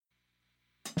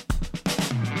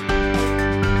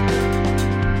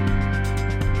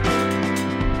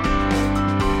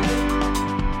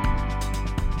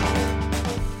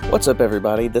What's up,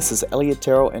 everybody? This is Elliott,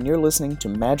 and you're listening to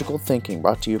Magical Thinking,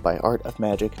 brought to you by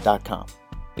artofmagic.com.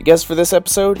 The guest for this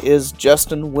episode is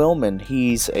Justin Willman.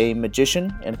 He's a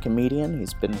magician and a comedian.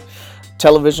 He's been a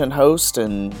television host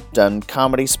and done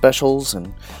comedy specials,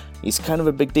 and he's kind of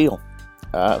a big deal.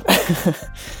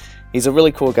 He's a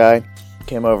really cool guy.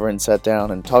 Came over and sat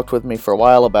down and talked with me for a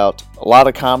while about a lot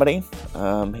of comedy.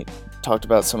 He talked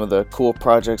about some of the cool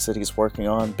projects that he's working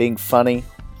on, being funny,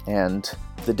 and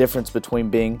the difference between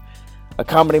being a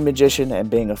comedy magician and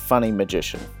being a funny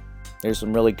magician. There's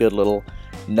some really good little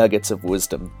nuggets of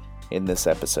wisdom in this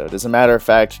episode. As a matter of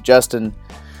fact, Justin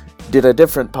did a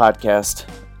different podcast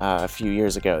a few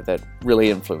years ago that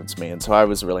really influenced me, and so I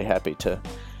was really happy to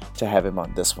have him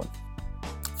on this one.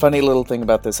 Funny little thing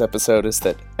about this episode is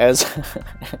that as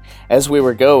we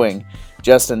were going,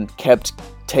 Justin kept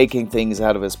taking things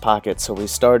out of his pocket, so we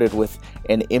started with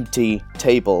an empty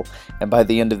table, and by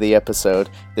the end of the episode,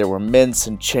 there were mints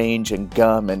and change and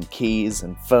gum and keys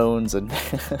and phones, and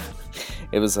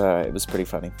it was pretty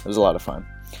funny. It was a lot of fun.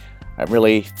 I'm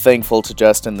really thankful to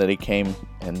Justin that he came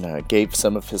and gave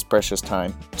some of his precious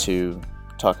time to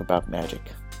talk about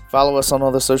magic. Follow us on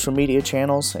all the social media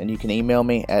channels, and you can email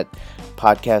me at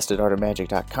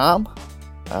podcast@artofmagic.com.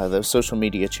 Those social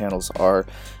media channels are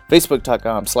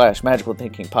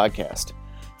facebook.com/magicalthinkingpodcast,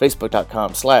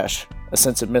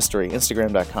 facebook.com/asenseofmystery,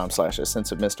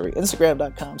 instagram.com/asenseofmystery,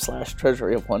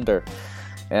 instagram.com/treasuryofwonder,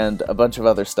 and a bunch of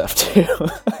other stuff too.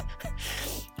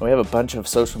 We have a bunch of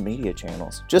social media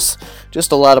channels. Just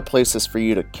a lot of places for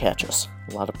you to catch us.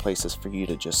 A lot of places for you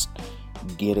to just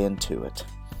get into it.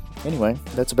 Anyway,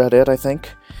 that's about it, I think.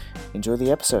 Enjoy the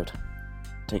episode.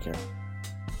 Take care.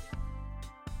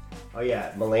 Oh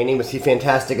yeah, Mulaney, was he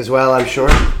fantastic as well, I'm sure?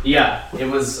 Yeah, it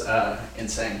was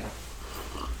insane.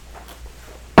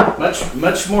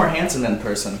 Much more handsome in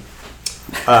person.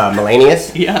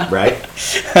 Mulaney? Yeah. Right?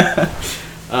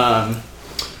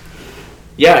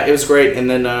 Yeah, it was great. And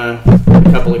then a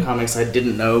couple of comics I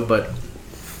didn't know but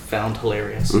found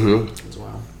hilarious as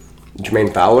well.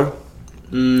 Jermaine Fowler?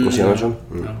 Was he on this one?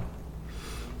 No.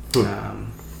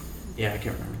 Yeah, I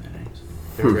can't remember their names.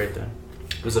 They were great though.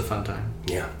 It was a fun time.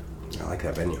 Yeah. I like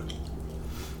that venue.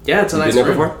 Yeah, it's a nice room.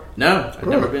 room. Been there before? No, I've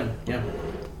never been. Yeah.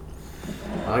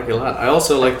 I like it a lot. I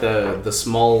also like the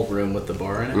small room with the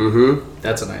bar in it. Mm-hmm.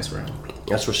 That's a nice room.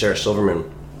 That's where Sarah Silverman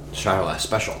shot her last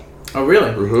special. Oh,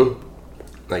 really? Mm-hmm.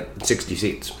 Like 60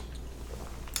 seats.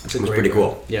 It was pretty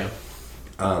cool. Yeah.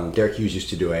 Derek Hughes used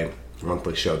to do a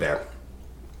monthly show there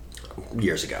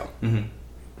years ago. Mm-hmm.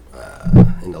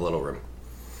 In the little room.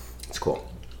 It's cool.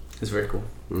 It's very cool.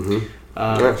 Mm-hmm.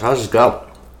 So how's this go?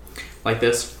 Like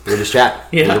this? We're just chat.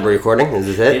 Yeah. We're recording? Is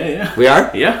this it? Yeah. We are?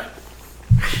 Yeah.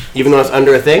 Even though it's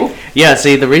under a thing? Yeah,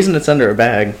 see, the reason it's under a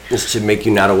bag is to make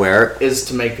you not aware. Is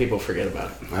to make people forget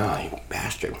about it. Oh, you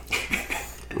bastard.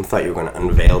 I thought you were going to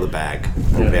unveil the bag.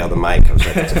 Unveil the mic. I was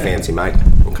like, it's a fancy mic.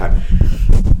 Okay.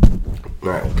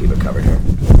 Alright, we'll keep it covered here.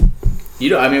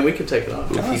 We could take it off.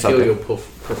 If you feel you'll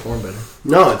perform better.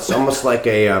 No, it's almost like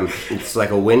a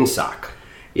windsock.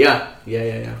 Yeah.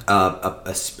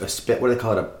 A spit, what do they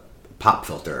call it? A pop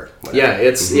filter. Yeah,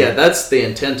 that's the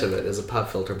intent of it, is a pop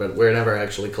filter, but we're never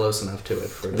actually close enough to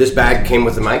it. This bag came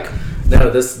with the mic?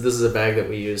 No, this is a bag that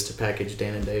we use to package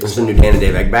Dan and Dave's. This is the new Dan and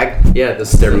Dave egg bag? Yeah,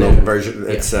 this is their new version.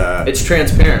 Yeah. It's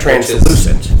transparent.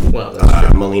 Translucent. Well, that's true.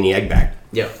 Mulaney egg bag.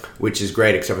 Yeah. Which is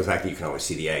great, except for the fact that you can always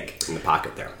see the egg in the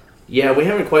pocket there. Yeah, we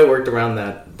haven't quite worked around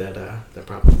that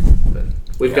problem, but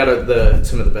we've got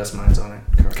some of the best minds on it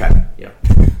currently. Okay. Yeah.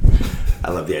 I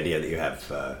love the idea that you have,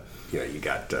 you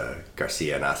got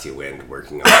Garcia and Ossie Wind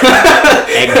working on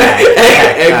egg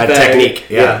bag technique.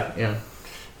 Yeah.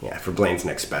 Yeah, for Blaine's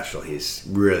next special, he's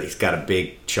got a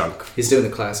big chunk. He's doing the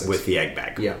classics with the egg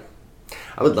bag. Yeah.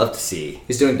 I would love to see.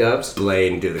 He's doing dubs.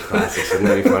 Blaine do the classics. Wouldn't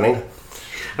that be funny?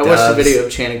 I watched a video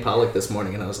of Channing Pollock this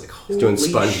morning, and I was like, holy He's doing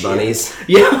sponge shit. bunnies.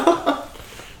 Yeah.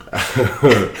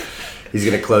 He's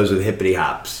going to close with hippity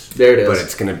hops. There it is. But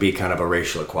it's going to be kind of a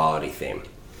racial equality theme.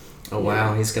 Oh,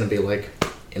 wow. He's going to be like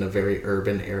in a very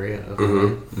urban area of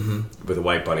with a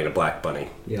white bunny and a black bunny.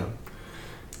 Yeah.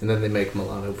 And then they make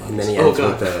mulatto bunnies. And then he ends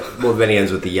then he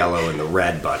ends with the yellow and the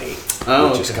red bunny,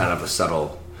 which is kind of a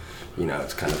subtle,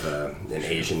 it's kind of an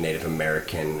Asian Native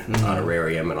American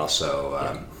honorarium, and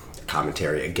also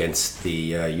commentary against the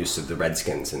use of the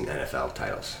Redskins in NFL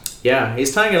titles. Yeah,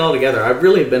 he's tying it all together. I've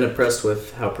really been impressed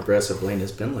with how progressive Blaine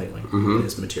has been lately in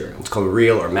his material. It's called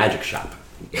Real or Magic Shop.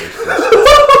 It's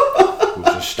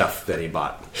just stuff that he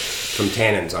bought from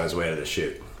Tannins on his way to the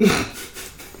shoot.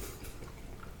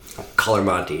 Color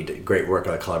Monte, he did great work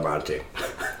on the Color Monte.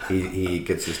 He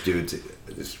gets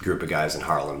this group of guys in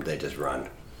Harlem, they just run.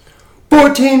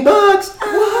 $14!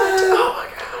 What?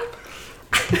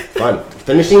 Fun.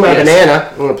 Finishing my banana.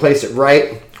 I'm going to place it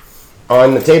right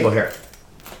on the table here.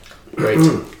 Great.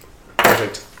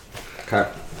 Perfect.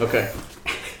 Okay.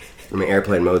 Let me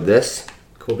airplane mode this.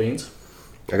 Cool beans.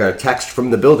 I got a text from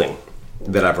the building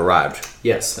that I've arrived.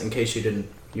 Yes, in case you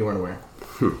weren't aware.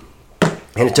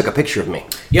 And it took a picture of me.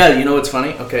 Yeah, you know what's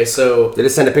funny? Okay, so... Did it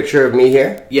send a picture of me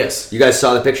here? Yes. You guys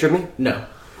saw the picture of me? No.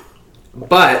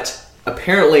 But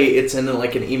apparently it's in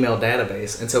like an email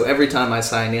database. And so every time I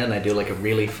sign in, I do like a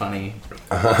really funny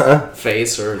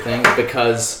face or thing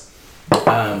because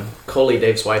Coley,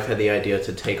 Dave's wife, had the idea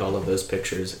to take all of those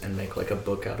pictures and make like a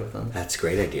book out of them. That's a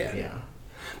great idea. Yeah.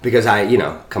 Because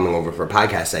coming over for a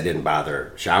podcast, I didn't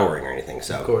bother showering or anything.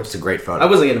 So of course. It's a great photo. I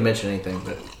wasn't going to mention anything,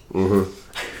 but...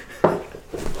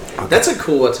 That's a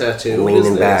cool tattoo.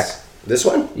 Leaning back. This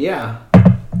one? Yeah.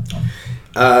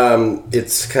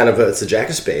 It's kind of it's a Jack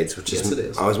of Spades, which it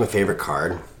is always my favorite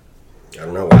card. I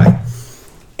don't know why.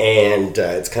 And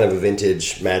it's kind of a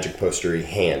vintage Magic postery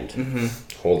hand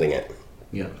holding it.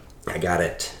 Yeah. I got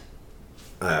it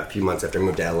a few months after I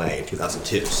moved to LA in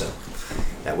 2002, so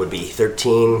that would be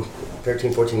 13,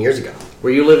 14 years ago.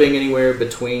 Were you living anywhere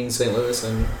between St. Louis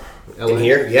and LA? In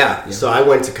here? Yeah. So I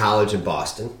went to college in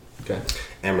Boston. Okay.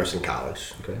 Emerson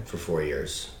College. Okay. For 4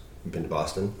 years. You've been to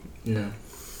Boston? No.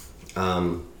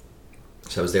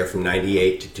 So I was there from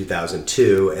 98 to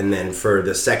 2002, and then for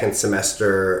the second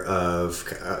semester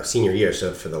of senior year,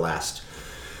 so for the last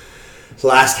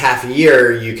half a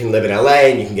year, you can live in LA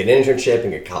and you can get an internship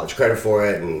and get college credit for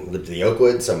it, and lived to the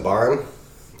Oakwoods on Barham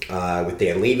with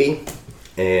Dan Levy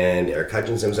and Eric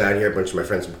Hutchinson was out here, a bunch of my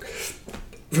friends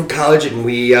from college, and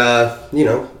we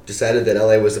decided that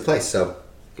LA was the place, so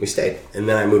we stayed. And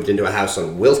then I moved into a house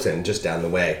on Wilton, just down the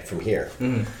way from here,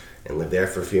 and lived there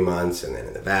for a few months, and then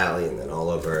in the Valley, and then all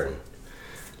over, and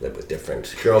lived with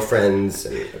different girlfriends,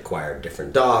 and acquired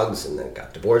different dogs, and then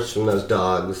got divorced from those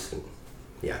dogs, and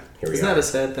yeah, here we are. Isn't that a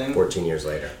sad thing? 14 years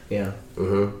later. Yeah.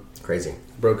 Crazy.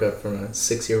 Broke up from a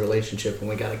 6-year relationship, and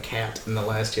we got a cat in the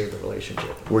last year of the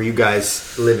relationship. Were you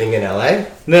guys living in LA?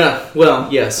 No,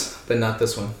 well, yes, but not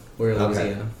this one. We're in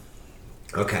Louisiana.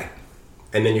 Okay.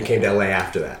 And then you came to LA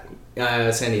after that?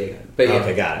 San Diego. But yeah.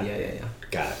 Okay, got it. Yeah.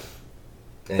 Got it.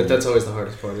 And but that's always the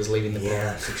hardest part, is leaving the cat.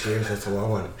 Yeah, 6 years, that's a long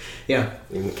one. Yeah.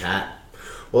 Leaving the cat.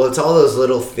 Well, it's all those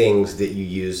little things that you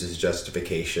use as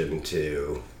justification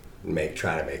to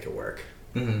try to make it work.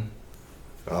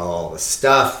 All the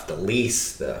stuff, the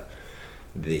lease, the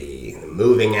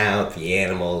moving out, the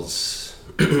animals,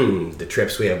 the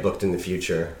trips we have booked in the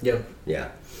future. Yep. Yeah.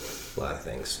 A lot of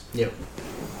things. Yep.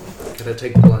 Gotta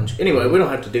take the plunge. Anyway, we don't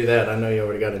have to do that. I know you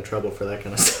already got in trouble for that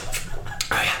kind of stuff.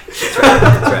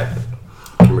 That's right.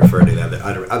 You can refer to the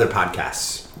other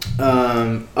podcasts.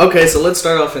 Okay, so let's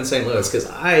start off in St. Louis, because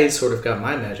I sort of got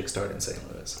my magic start in St.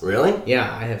 Louis. Really?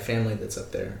 Yeah, I have family that's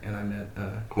up there, and I met...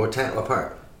 What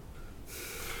part?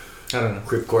 I don't know.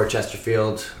 Cribcore,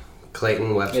 Chesterfield,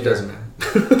 Clayton, Webster. It doesn't matter.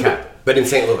 Okay. But in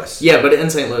St. Louis. Yeah, but in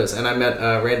St. Louis, and I met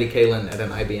Randy Kalin at an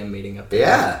IBM meeting up there.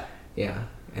 Yeah. Yeah.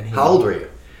 And how old were you?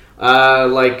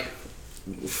 Like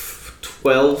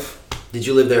 12. Did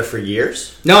you live there for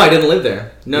years? No, I didn't live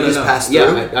there. No. Just passed through?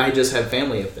 Yeah, I just had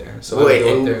family up there. So wait,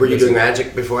 and were you doing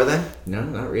magic before then? No,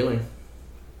 not really.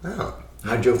 Oh.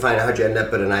 How'd you end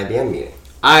up at an IBM meeting?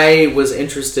 I was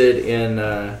interested in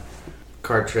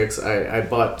card tricks. I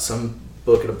bought some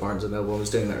book at a Barnes & Noble and was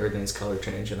doing the Erdnase color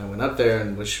change, and I went up there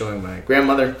and was showing my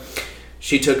grandmother.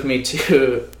 She took me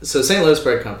to St. Louis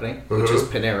Bread Company, which is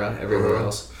Panera everywhere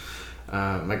else.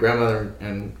 My grandmother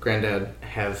and granddad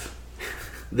have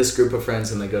this group of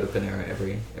friends, and they go to Panera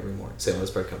every morning. St.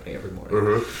 Louis Bread Company every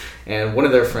morning. And one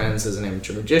of their friends is an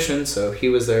amateur magician, so he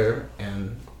was there,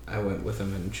 and I went with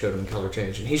him and showed him color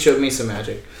change. And he showed me some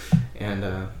magic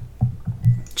and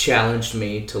challenged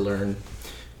me to learn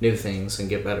new things and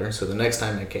get better. So the next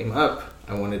time I came up,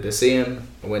 I wanted to see him.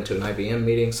 I went to an IBM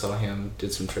meeting, saw him,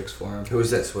 did some tricks for him. Who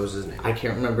was this? What was his name? I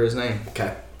can't remember his name.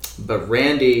 Okay. But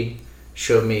Randy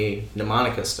showed me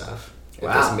mnemonica stuff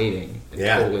at this meeting. It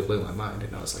totally blew my mind,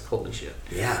 and I was like, holy shit.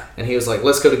 Yeah. And he was like,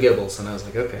 let's go to Gibbles. And I was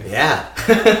like, okay.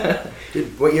 Yeah.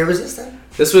 Dude, what year was this then?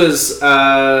 This was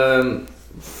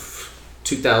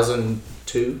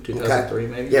 2002, 2003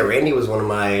 maybe. Yeah, Randy was one of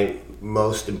my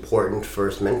most important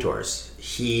first mentors.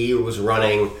 He was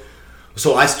running...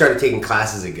 So I started taking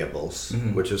classes at Gibbles,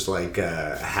 which was like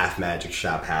a half magic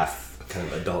shop, half kind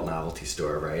of adult novelty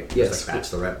store, right? Yes. It was like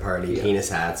bachelorette party, penis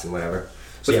hats and whatever.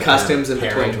 So with costumes and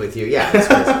parent with you. Yeah, that's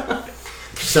crazy.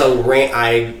 So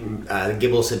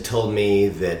Gibbles had told me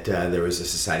that there was a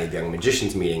Society of Young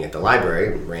Magicians meeting at the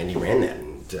library. Randy ran that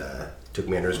and took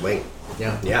me under his wing.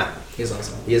 Yeah. Yeah. He's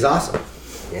awesome. He is awesome.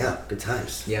 Yeah, good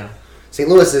times. Yeah. St.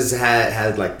 Louis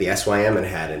had like the SYM and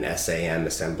had an SAM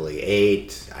Assembly 8,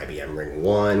 IBM Ring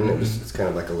 1. It's kind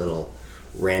of like a little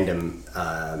random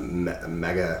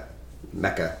mecca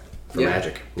for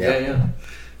Magic. Yeah.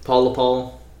 Paul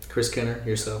LaPaul, Chris Kenner,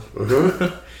 yourself.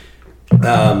 Golden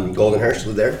Hirsch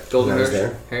was there. Golden Hirsch,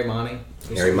 there. Harry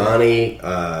Monty,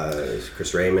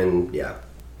 Chris Raymond, Yep.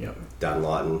 Don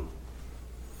Lawton.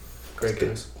 Great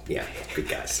guys. Yeah, good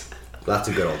guys. Lots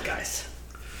of good old guys.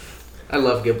 I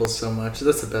love Gibbles so much.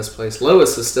 That's the best place.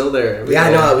 Lois is still there. I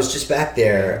know. I was just back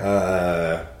there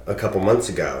a couple months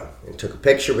ago and took a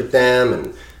picture with them,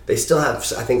 and they still have,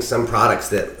 I think, some products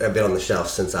that have been on the shelf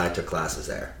since I took classes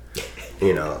there.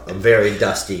 A very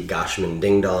dusty Goshman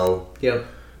Ding Dong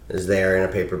is there in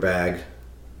a paper bag.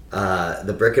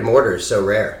 The brick and mortar is so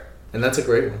rare. And that's a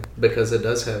great one, because it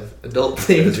does have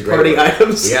adult-themed party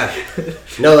items. Yeah.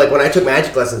 No, like when I took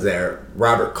magic lessons there,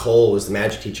 Robert Cole was the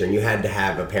magic teacher, and you had to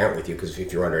have a parent with you because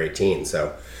if you were under 18.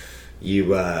 So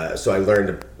so I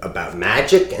learned about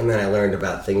magic, and then I learned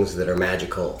about things that are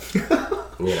magical.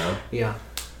 Yeah.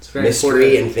 It's very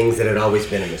mystery important. And things that had always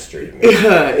been a mystery to me.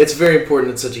 Yeah, it's very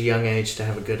important at such a young age to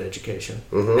have a good education.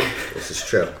 This is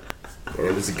true. And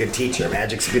it was a good teacher.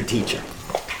 Magic's a good teacher.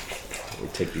 Let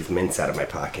me take these mints out of my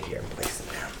pocket here and place them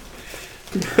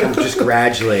down. I'm just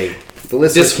gradually, the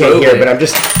listeners can't hear, but I'm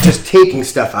just taking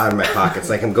stuff out of my pockets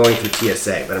like I'm going through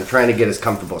TSA, but I'm trying to get as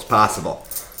comfortable as possible.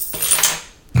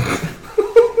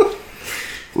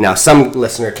 Now, some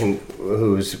listener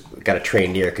who's got a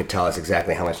trained ear could tell us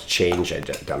exactly how much change I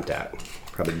dumped out.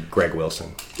 Probably Greg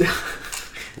Wilson.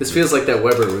 This feels like that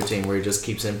Weber routine where he just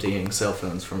keeps emptying cell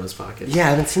phones from his pocket. Yeah,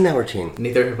 I haven't seen that routine.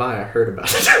 Neither have I. I heard about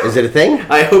it. Is it a thing?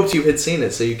 I hoped you had seen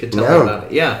it so you could tell me about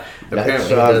it. Yeah, apparently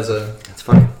he does a... That's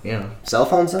funny. Yeah. Cell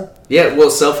phones, though? Yeah,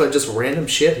 well, cell phone, just random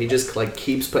shit. He just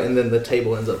keeps putting, and then the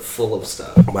table ends up full of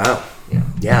stuff. Wow.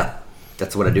 Yeah.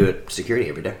 That's what I do at security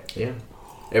every day. Yeah.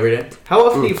 Every day? How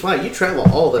often do you fly? You travel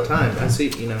all the time. I see,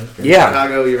 you're in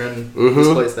Chicago, you're in this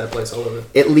place, that place, all of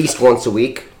it. At least once a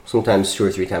week. Sometimes 2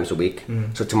 or 3 times a week.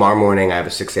 So tomorrow morning I have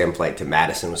a 6 a.m. flight to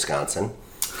Madison, Wisconsin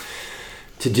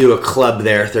to do a club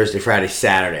there Thursday, Friday,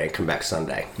 Saturday, and come back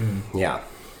Sunday. Yeah.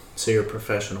 So you're a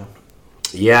professional.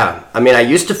 Yeah. I mean, I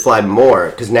used to fly more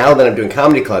because now that I'm doing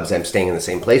comedy clubs, I'm staying in the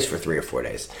same place for 3 or 4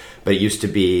 days. But it used to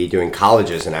be doing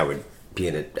colleges, and I would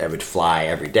fly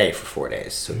every day for 4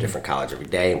 days. So different college every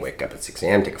day, and wake up at 6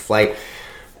 a.m., take a flight,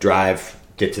 drive,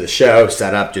 get to the show,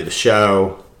 set up, do the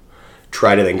show,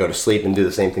 try to then go to sleep and do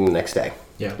the same thing the next day.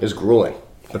 Yeah. It was grueling,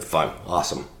 but fun.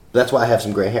 Awesome. That's why I have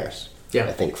some gray hairs. Yeah.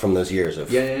 I think from those years of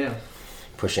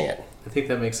pushing it. I think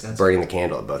that makes sense. Burning the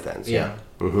candle at both ends. Yeah.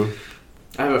 I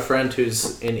have a friend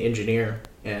who's an engineer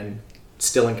and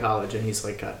still in college, and he's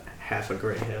got half a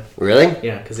gray head. Really?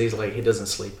 Yeah, because he's he doesn't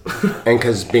sleep. And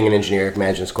because being an engineer, I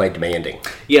imagine, is quite demanding.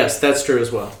 Yes, that's true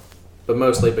as well. But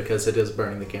mostly because it is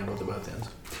burning the candle to both ends.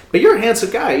 But you're a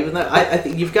handsome guy, even though I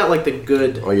think you've got the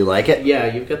good... Oh, you like it?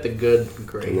 Yeah, you've got the good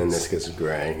grades. And then this gets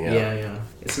gray, Yeah.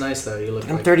 It's nice, though. You look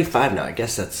I'm 35 now. I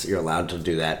guess you're allowed to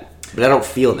do that. But I don't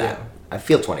feel that. Yeah. I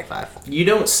feel 25. You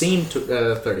don't seem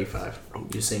 35.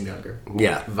 You seem younger.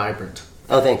 Yeah. Vibrant.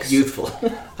 Oh, thanks. Youthful. I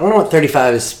don't know what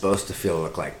 35 is supposed to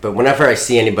look like. But whenever I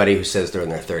see anybody who says they're in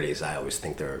their 30s, I always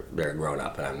think they're grown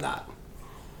up, and I'm not.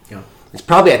 Yeah. It's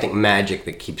probably, I think, magic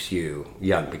that keeps you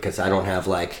young, because I don't have,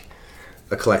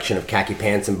 a collection of khaki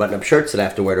pants and button-up shirts that I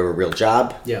have to wear to a real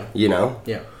job. Yeah.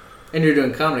 Yeah. And you're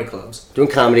doing comedy clubs. Doing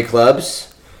comedy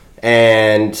clubs,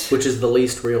 and... Which is the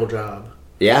least real job.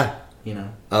 Yeah.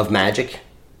 Of magic,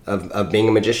 of being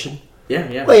a magician.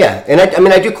 Yeah. Well, yeah. And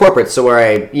I do corporate, so where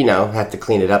I, have to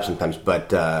clean it up sometimes, but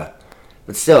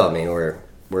still,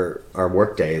 our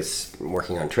work day is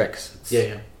working on tricks.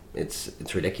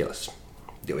 It's ridiculous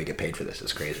that we get paid for this.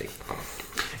 It's crazy.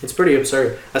 It's pretty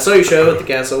absurd. I saw your show at the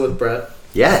Castle with Brett.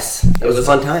 Yes, it was a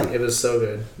fun time. It was so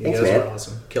good. Thanks, guys man. were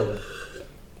awesome. Killed it.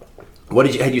 What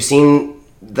had you seen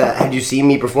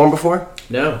me perform before?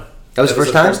 No. That was the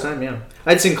first time? First time, yeah.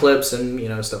 I'd seen clips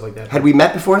and stuff like that. Had we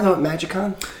met before though at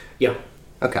MagicCon? Yeah.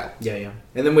 Okay. Yeah.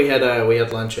 And then we had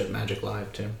lunch at Magic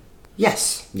Live too.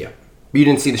 Yes. Yeah. But you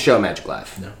didn't see the show at Magic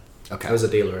Live? No. Okay. I was a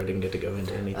dealer. I didn't get to go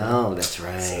into anything. Oh, that's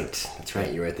right. That's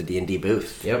right. You were at the D&D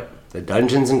booth. Yep. The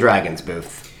Dungeons and Dragons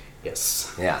booth.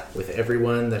 Yes. Yeah. With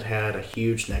everyone that had a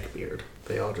huge neck beard.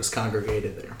 They all just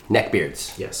congregated there.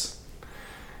 Neckbeards? Yes.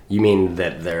 You mean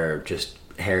that they're just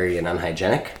hairy and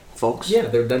unhygienic folks? Yeah,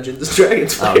 they're Dungeons and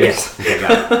Dragons players. Oh, yes. Okay,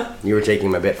 got it. You were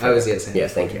taking my bit for I was yes-anding.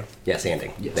 Yes, thank you.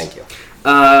 Yes-anding. Yes. Thank you.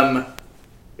 I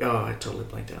totally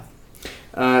blanked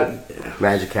out.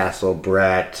 Magic Castle,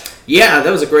 Brett. Yeah, that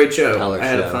was a great show. I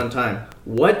had show. a fun time.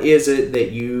 What is it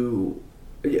that you...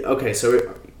 Okay,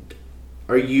 so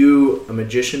Are you a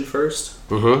magician first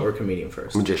or comedian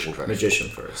first? Magician first. Magician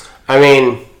first. I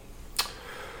mean,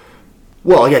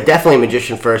 well, yeah, definitely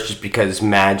magician first, just because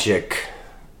magic.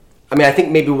 I mean, I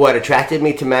think maybe what attracted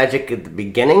me to magic at the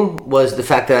beginning was the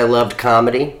fact that I loved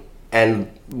comedy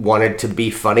and wanted to be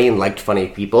funny and liked funny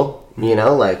people. You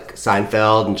know, like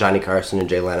Seinfeld and Johnny Carson and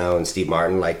Jay Leno and Steve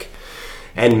Martin.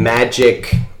 And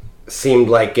magic seemed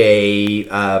like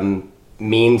a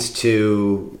means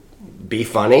to be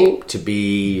funny,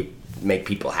 to make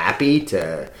people happy,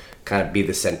 to kind of be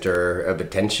the center of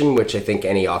attention, which I think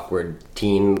any awkward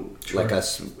teen like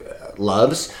us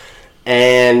loves.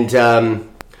 And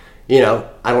you know,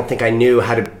 I don't think I knew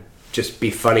how to just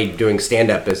be funny doing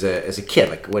stand-up as a kid.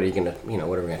 Like, what are we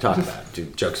gonna talk about? Do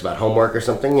jokes about homework or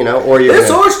something, you know? Or this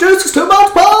orange juice is too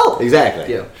much, Paul.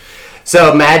 Exactly. Yeah.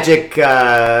 So magic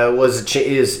was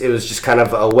just kind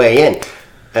of a way in.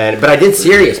 But I did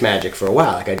serious magic for a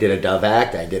while. Like, I did a dove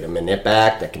act, I did a manip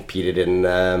act, I competed in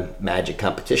magic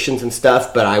competitions and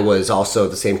stuff. But I was also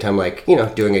at the same time, like, you know,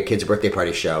 doing a kid's birthday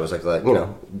party show. I was like, you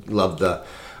know, loved the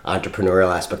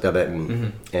entrepreneurial aspect of it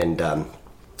and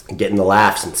getting the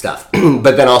laughs and stuff.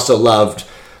 But then also loved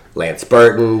Lance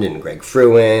Burton and Greg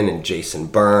Fruin and Jason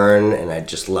Byrne, and I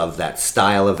just loved that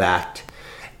style of act.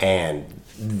 And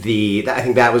I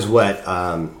think that was what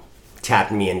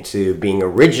tapped me into being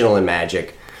original in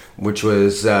magic, which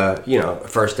was, you know,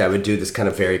 first I would do this kind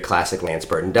of very classic Lance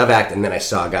Burton dove act, and then I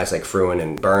saw guys like Fruin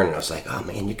and Byrne, and I was like, oh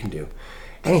man, you can do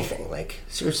anything, like,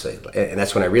 seriously. And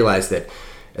that's when I realized that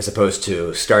as opposed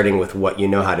to starting with what you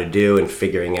know how to do and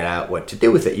figuring out what to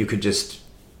do with it, you could just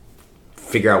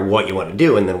figure out what you want to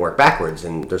do and then work backwards,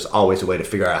 and there's always a way to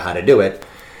figure out how to do it.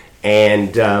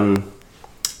 And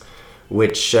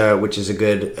which is a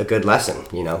good lesson,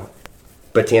 you know.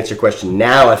 But to answer your question,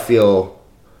 now I still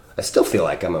feel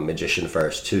like I'm a magician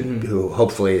first, who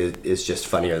hopefully is just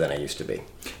funnier than I used to be.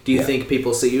 Do you think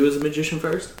people see you as a magician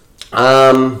first?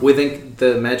 Within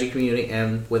the magic community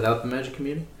and without the magic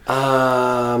community?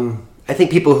 I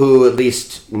think people who at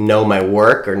least know my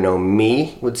work or know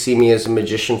me would see me as a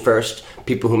magician first.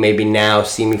 People who maybe now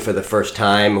see me for the first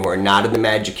time who are not in the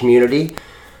magic community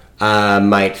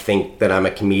might think that I'm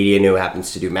a comedian who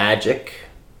happens to do magic,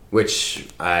 which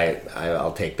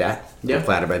I'll take that. Yeah. I'm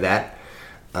flattered by that.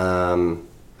 I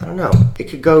don't know. It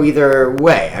could go either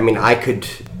way. I mean, I could,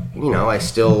 you know, I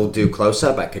still do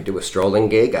close-up. I could do a strolling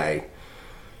gig. I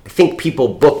think people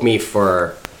book me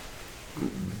for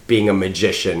being a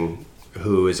magician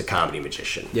who is a comedy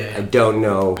magician. Yeah. I don't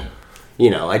know.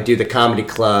 You know, I do the comedy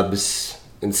clubs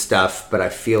and stuff, but I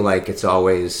feel like it's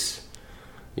always,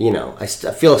 you know, I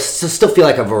still feel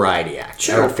like a variety act.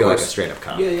 Sure, I don't feel like a straight-up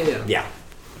comedy. Yeah.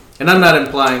 And I'm not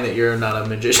implying that you're not a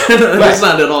magician. That's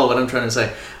not at all what I'm trying to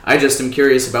say. I just am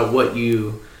curious about what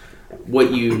you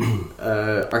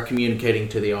are communicating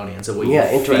to the audience, and what you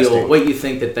feel, what you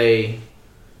think that they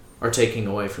are taking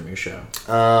away from your show.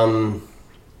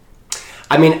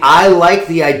 I mean, I like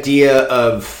the idea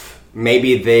of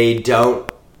maybe if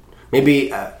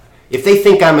they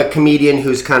think I'm a comedian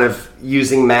who's kind of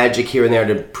using magic here and there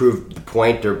to prove the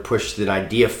point or push the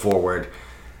idea forward,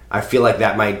 I feel like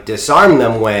that might disarm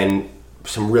them when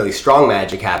some really strong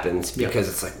magic happens, because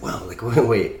it's like, well, like,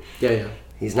 wait. Yeah.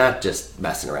 He's not just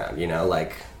messing around, you know,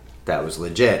 like, that was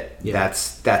legit. Yeah.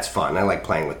 That's fun. I like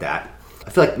playing with that.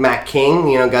 I feel like Matt King,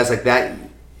 you know, guys like that,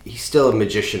 he's still a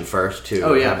magician first, too.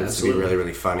 Oh, yeah, happens to be really,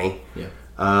 really funny. Yeah.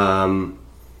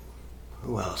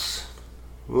 Who else?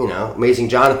 You know, Amazing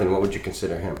Jonathan, what would you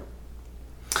consider him?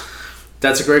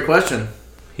 That's a great question.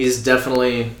 He's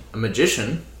definitely a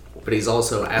magician, but he's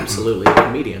also absolutely a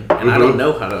comedian. And I don't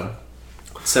know how to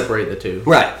separate the two.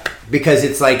 Right. Because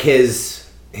it's like his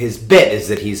bit is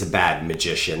that he's a bad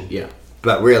magician. Yeah.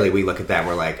 But really, we look at that and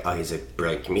we're like, oh, he's a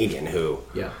brilliant comedian who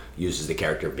uses the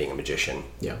character of being a magician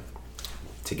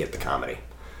to get the comedy.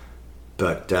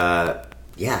 But,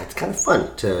 yeah, it's kind of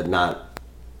fun to not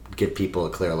give people a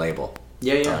clear label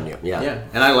on you. Yeah.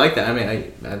 And I like that. I mean,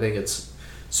 I think it's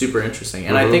super interesting.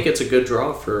 And I think it's a good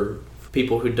draw for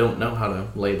people who don't know how to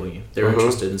label you. They're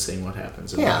interested in seeing what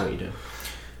happens and what you do.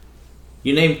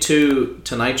 You named 2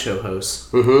 Tonight Show hosts,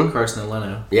 Carson and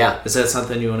Leno. Yeah. Is that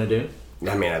something you want to do?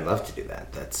 I mean, I'd love to do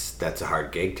that. That's a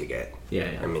hard gig to get.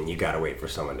 Yeah. I mean, you got to wait for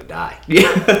someone to die.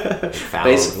 Yeah.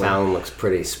 Fallon looks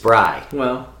pretty spry.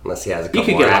 Well, unless he has a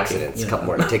couple more accidents,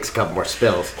 takes a couple more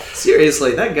spills.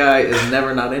 Seriously, that guy is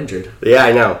never not injured. Yeah,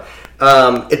 I know.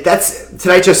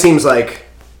 Tonight Show seems like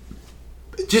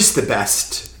just the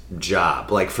best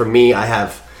job. Like, for me, I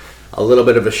have a little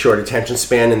bit of a short attention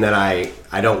span in that I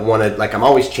don't want to, like, I'm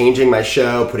always changing my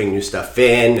show, putting new stuff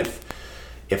in.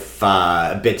 If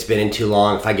a bit's been in too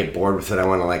long, if I get bored with it, I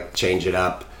want to, like, change it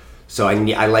up. So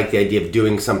I like the idea of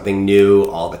doing something new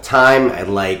all the time. I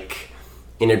like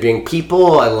interviewing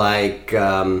people. I like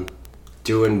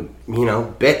doing,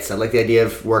 bits. I like the idea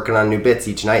of working on new bits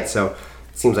each night. So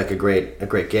it seems like a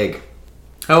great gig.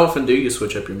 How often do you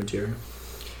switch up your material?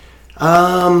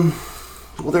 Well,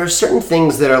 there are certain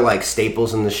things that are like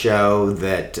staples in the show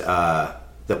that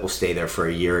will stay there for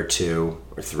a year or 2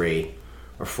 or 3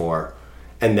 or 4.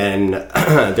 And then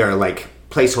there are like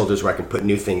placeholders where I can put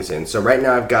new things in. So right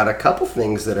now I've got a couple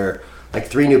things that are like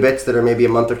 3 new bits that are maybe a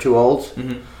month or 2 old.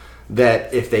 Mm-hmm.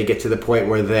 That if they get to the point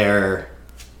where they're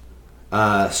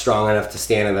strong enough to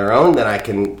stand on their own, then I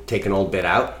can take an old bit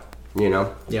out,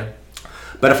 Yeah.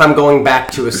 But if I'm going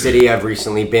back to a city I've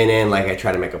recently been in, like I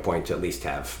try to make a point to at least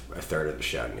have a third of the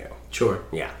show new. Sure.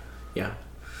 Yeah. Yeah.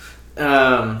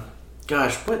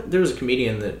 There was a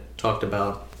comedian that talked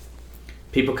about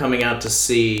people coming out to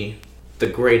see the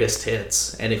greatest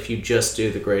hits, and if you just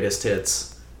do the greatest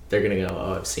hits, they're gonna go,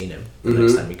 "Oh, I've seen him." The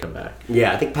next time you come back.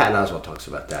 Yeah, I think Patton Oswalt talks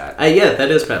about that. Yeah, that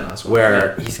is Patton Oswalt.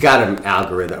 Where he's got an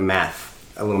algorithm, a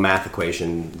little math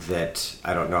equation that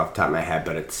I don't know off the top of my head,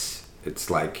 but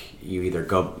it's like you either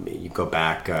go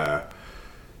back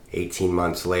 18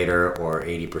 months later or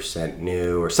 80%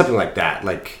 new or something like that.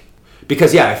 Like,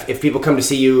 because if people come to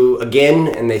see you again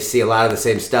and they see a lot of the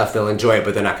same stuff, they'll enjoy it,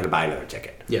 but they're not going to buy another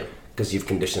ticket. Yeah. Because you've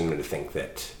conditioned them to think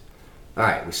that, all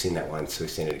right, we've seen that once, we've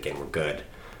seen it again, we're good.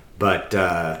 But,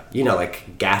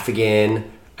 like Gaffigan,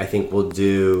 I think will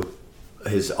do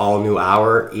his all-new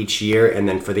hour each year, and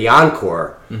then for the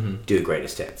encore, do the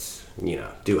greatest hits.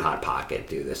 Do Hot Pocket,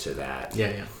 do this or that.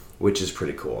 Yeah. Which is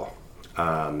pretty cool.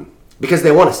 Because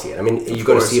they want to see it. I mean, you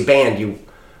go to see a band,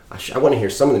 I want to hear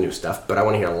some of the new stuff, but I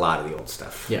want to hear a lot of the old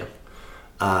stuff. Yeah.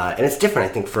 And it's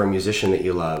different, I think, for a musician that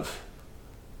you love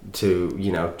to,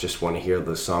 just want to hear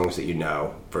the songs that you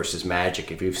know versus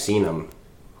Magic. If you've seen them,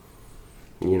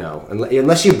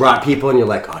 unless you brought people and you're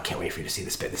like, oh, I can't wait for you to see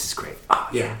this bit. This is great. Oh,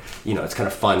 yeah. It's kind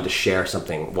of fun to share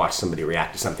something, watch somebody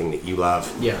react to something that you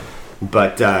love. Yeah.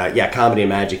 But, comedy and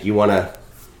Magic, you want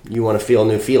to feel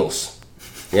new feels.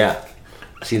 Yeah.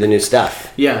 See the new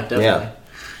stuff. Yeah, definitely. Yeah.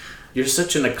 You're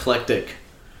such an eclectic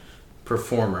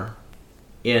performer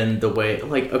in the way,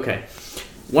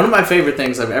 one of my favorite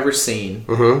things I've ever seen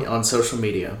on social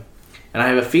media, and I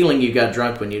have a feeling you got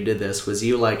drunk when you did this, was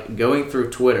you going through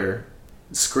Twitter,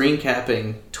 screen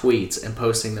capping tweets and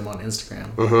posting them on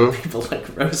Instagram. People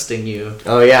roasting you.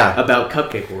 Oh yeah. About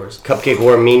Cupcake Wars. Cupcake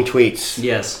War mean tweets.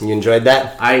 Yes. You enjoyed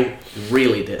that? I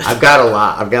really did. I've got a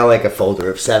lot. I've got a folder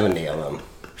of 70 of them.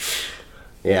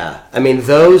 Yeah. I mean,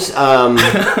 those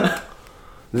that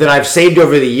I've saved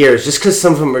over the years, just because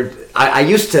some of them are, it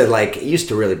used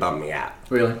to really bum me out.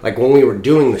 Really? When we were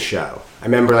doing the show, I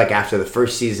remember after the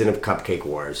first season of Cupcake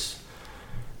Wars,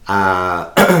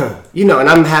 and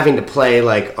I'm having to play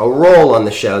a role on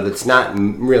the show that's not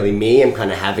really me. I'm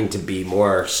kind of having to be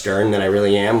more stern than I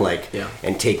really am,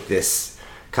 and take this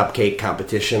cupcake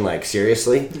competition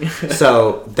seriously.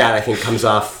 So that I think comes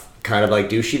off kind of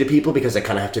douchey to people because I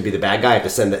kind of have to be the bad guy. I have to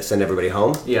send everybody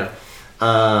home. Yeah.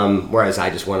 Whereas I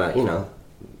just want to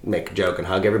make a joke and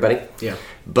hug everybody. Yeah.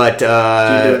 But do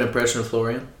you do an impression of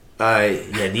Florian?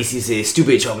 This is a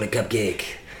stupid chocolate cupcake.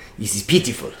 This is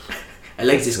pitiful. I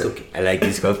like this cupcake. I like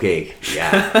this cupcake.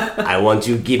 Yeah. I want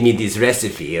you to give me this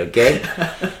recipe, okay?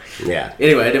 Yeah.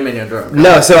 Anyway, I didn't mean to interrupt.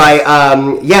 No, so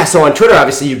so on Twitter,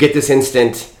 obviously, you get this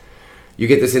instant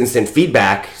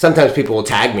feedback. Sometimes people will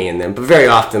tag me in them, but very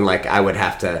often, I would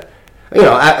have to,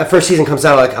 first season comes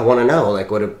out, I want to know,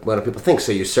 what do people think?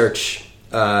 So you search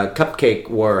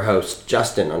Cupcake War host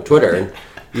Justin on Twitter, and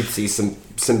you'd see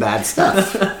some bad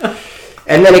stuff.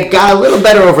 And then it got a little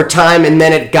better over time, and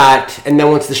then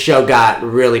once the show got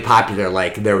really popular,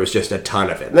 there was just a ton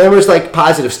of it. And there was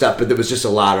positive stuff, but there was just a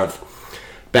lot of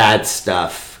bad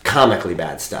stuff, comically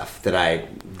bad stuff that I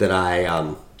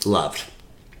loved.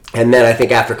 And then I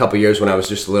think after a couple of years, when I was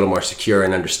just a little more secure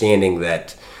and understanding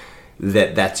that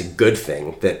that's a good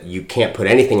thing, that you can't put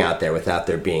anything out there without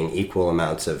there being equal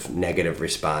amounts of negative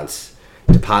response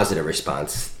to positive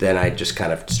response, then I just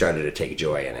kind of started to take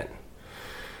joy in it.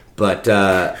 But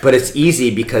it's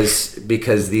easy because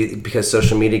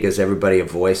social media gives everybody a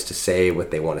voice to say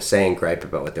what they want to say and gripe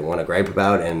about what they want to gripe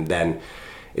about, and then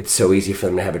it's so easy for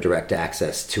them to have a direct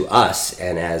access to us.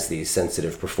 And as these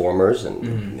sensitive performers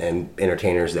and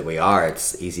entertainers that we are,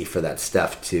 it's easy for that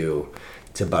stuff to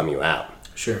bum you out.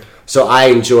 Sure. So I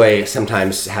enjoy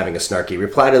sometimes having a snarky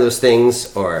reply to those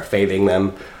things or faving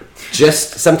them,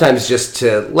 sometimes just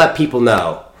to let people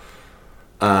know.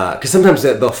 Because sometimes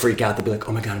they'll freak out. They'll be like,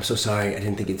 "Oh my God, I'm so but I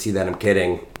didn't think you'd see that. I'm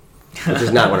kidding," which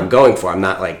is not what I'm going for. I'm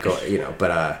not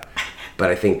but But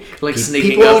I think like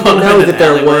sneaking people up need to on know an that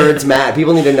their alleyway. words matter.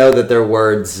 People need to know that their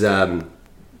words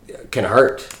can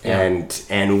hurt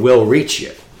and will reach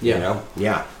you. Yeah. You know?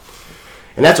 Yeah.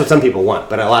 And that's what some people want.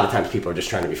 But a lot of times people are just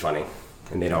trying to be funny,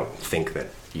 and they don't think that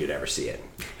you'd ever see it.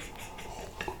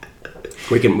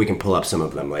 We can pull up some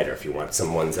of them later if you want.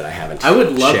 Some ones that I haven't. I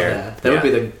would love shared. that.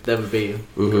 That would be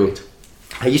great.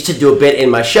 I used to do a bit in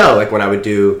my show, like when I would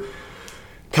do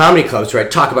comedy clubs, where I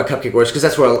talk about Cupcake Wars, because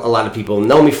that's where a lot of people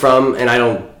know me from, and I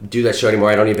don't do that show anymore.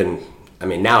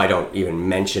 Now I don't even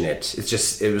mention it. It's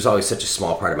just, it was always such a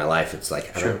small part of my life. It's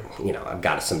like, I've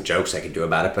got some jokes I could do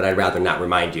about it, but I'd rather not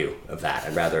remind you of that.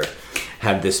 I'd rather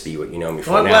have this be what you know me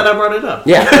for now. I'm glad I brought it up.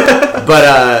 Yeah.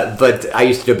 But I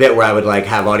used to do a bit where I would like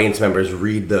have audience members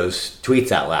read those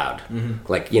tweets out loud.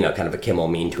 Like, kind of a Kimmel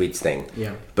mean tweets thing.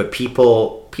 Yeah. But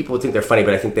people would think they're funny,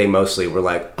 but I think they mostly were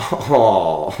like,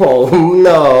 oh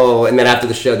no. And then after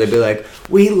the show, they'd be like,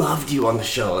 we loved you on the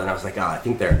show. And I was like, I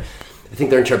think they're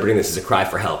interpreting this as a cry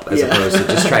for help as opposed to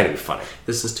just trying to be funny.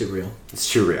 This is too real.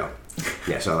 It's too real.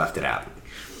 Yeah, so I left it out.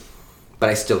 But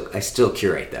I still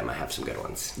curate them. I have some good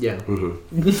ones. Yeah. But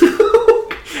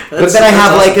then I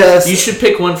have like a... You should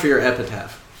pick one for your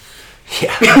epitaph.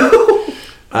 Yeah.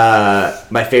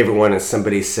 My favorite one is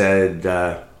somebody said,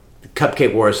 the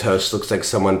Cupcake Wars host looks like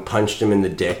someone punched him in the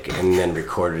dick and then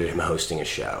recorded him hosting a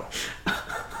show.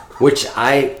 Which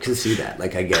I can see that.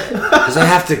 Like, I get it. Because I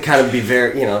have to kind of be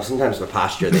very, sometimes the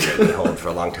posture they make me hold for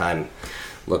a long time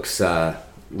looks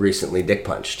recently dick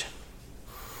punched.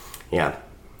 Yeah.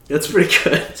 That's pretty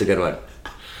good. It's a good one.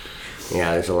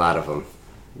 Yeah, there's a lot of them.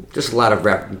 Just a lot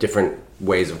of different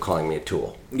ways of calling me a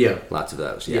tool. Yeah. Lots of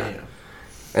those, yeah.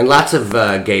 And lots of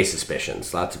gay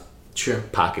suspicions. Lots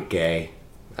of pocket gay.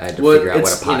 I had to figure out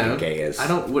what a pocket gay is.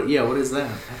 What is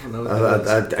that? I don't know what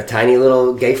that is. A tiny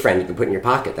little gay friend you can put in your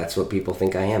pocket. That's what people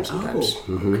think I am sometimes.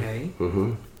 Oh, okay.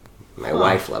 Mm-hmm. My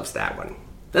wife loves that one.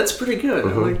 That's pretty good.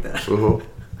 I like that.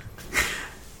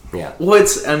 Yeah. Well,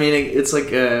 it's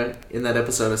like in that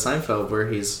episode of Seinfeld where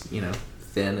he's,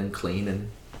 thin and clean and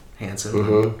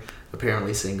handsome and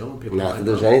apparently single. And people Not that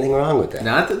there's anything wrong with that.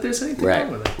 Not that there's anything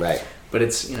wrong with it. Right. But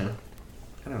it's, I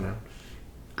don't know.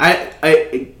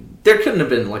 I there couldn't have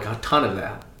been like a ton of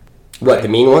that. What, right? The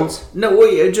mean ones? No,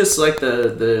 well, yeah, just like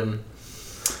the...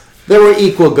 There were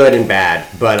equal good and bad,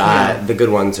 but the good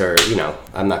ones are,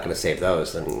 I'm not going to save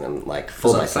those. I'm like,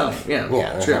 fool myself. Funny.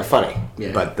 Yeah, they're not funny.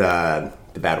 Yeah. But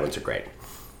the bad ones are great.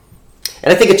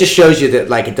 And I think it just shows you that,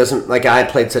 like, it doesn't, like, I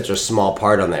played such a small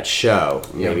part on that show,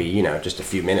 maybe, just a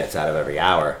few minutes out of every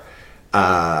hour,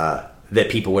 that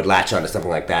people would latch on to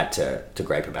something like that to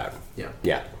gripe about. Yeah.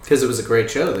 Yeah. Because it was a great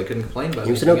show. They couldn't complain about it.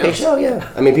 It was an okay show, yeah.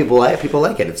 I mean, people like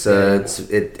it.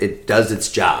 It does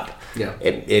its job. Yeah.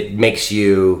 It makes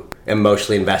you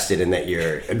emotionally invested in that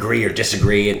you agree or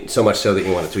disagree, and so much so that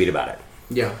you want to tweet about it.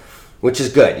 Yeah. Which is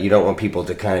good. You don't want people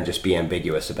to kind of just be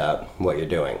ambiguous about what you're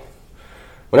doing.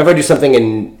 Whenever I do something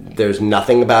and there's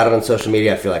nothing about it on social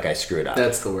media, I feel like I screwed up.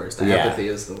 That's the worst. Apathy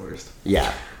is the worst.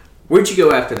 Yeah. Where'd you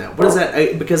go after that? What is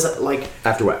that? Because, like...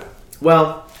 After what?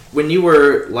 Well, when you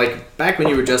were, back when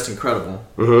you were just incredible,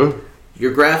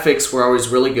 your graphics were always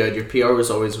really good. Your PR was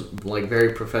always,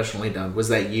 very professionally done. Was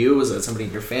that you? Was that somebody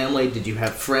in your family? Did you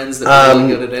have friends that were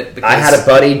really good at it? I had a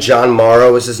buddy, John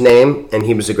Morrow was his name, and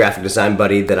he was a graphic design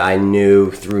buddy that I knew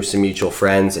through some mutual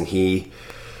friends, and he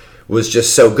was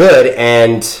just so good.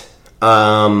 And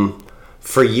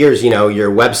for years,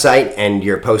 your website and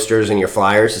your posters and your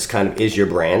flyers is your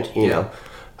brand, you know.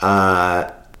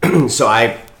 So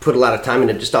I put a lot of time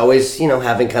into just always,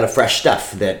 having kind of fresh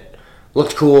stuff that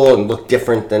looked cool and looked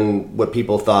different than what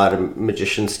people thought a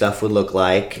magician stuff would look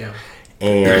like. Yeah.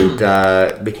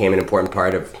 And became an important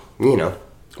part of,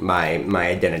 my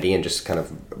identity and just kind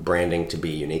of branding to be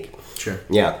unique. Sure.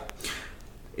 Yeah.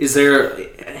 Is there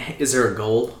a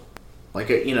goal?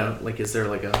 Is there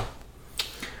like a...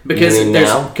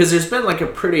 Because there's been like a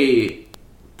pretty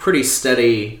pretty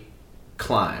steady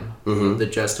climb of the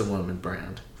Just a Woman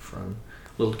brand, from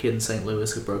little kid in St.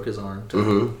 Louis who broke his arm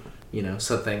to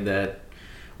something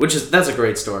that's a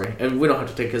great story, and we don't have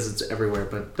to take because it's everywhere,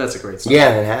 but that's a great story.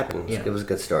 Yeah, it happened. Yeah. It was a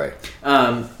good story.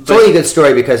 It's only a good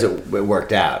story because it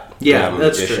worked out. Yeah,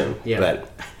 that's true. Yeah,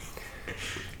 but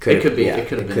it could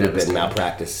have been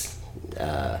malpractice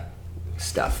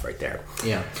stuff right there.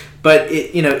 Yeah, but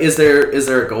is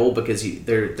there a goal, because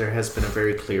there has been a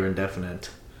very clear and definite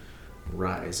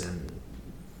rise in.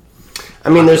 I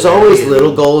mean, there's always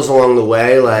little goals along the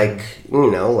way. Like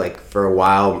for a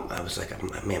while, I was like,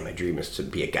 man, my dream is to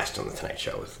be a guest on the Tonight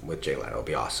Show with Jay Leno. It'll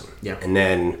be awesome. Yeah. And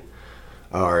then,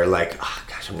 or like, oh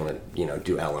gosh, I want to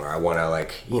do Ellen, or I want to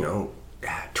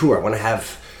tour. I want to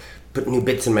have put new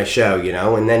bits in my show, you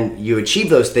know, and then you achieve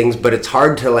those things, but it's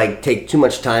hard to like take too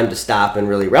much time to stop and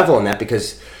really revel in that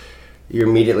because you're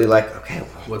immediately like, okay,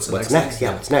 what's next?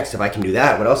 Yeah, what's next? If I can do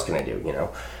that, what else can I do, you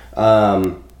know?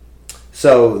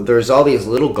 So there's all these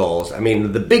little goals. I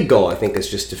mean, the big goal, I think,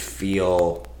 is just to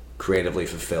feel creatively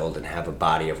fulfilled and have a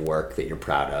body of work that you're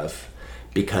proud of,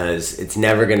 because it's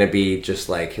never going to be just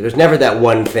like, there's never that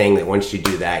one thing that once you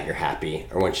do that, you're happy,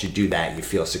 or once you do that, you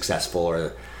feel successful,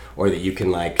 or that you can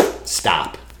like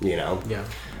stop, you know? Yeah.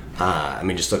 I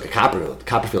mean, just look at Copperfield.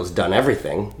 Copperfield's done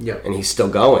everything, and he's still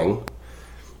going,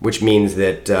 which means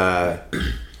that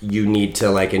you need to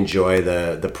like enjoy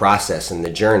the process and the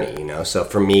journey, you know? So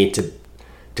for me to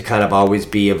kind of always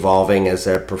be evolving as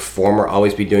a performer,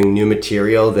 always be doing new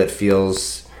material that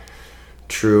feels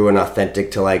true and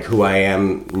authentic to like who I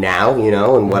am now, you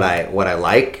know, and what I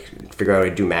like, figure out how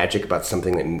to do magic about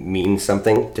something that means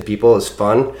something to people is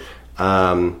fun.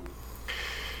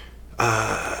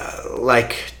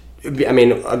 Like, I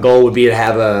mean, a goal would be to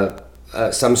have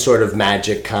some sort of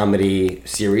magic comedy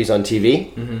series on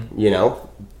TV, you know,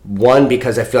 one,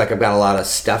 because I feel like I've got a lot of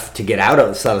stuff to get out of,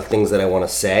 a lot of things that I want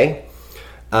to say.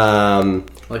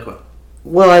 Like what?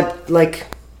 Well,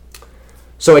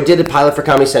 so I did a pilot for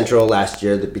Comedy Central last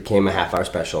year that became a half-hour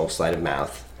special, Sleight of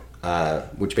Mouth,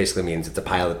 which basically means it's a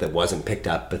pilot that wasn't picked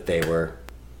up, but they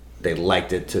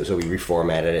liked it, so we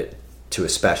reformatted it to a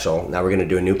special. Now we're going to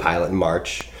do a new pilot in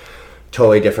March.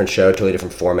 Totally different show, totally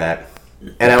different format.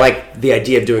 And I like the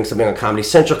idea of doing something on Comedy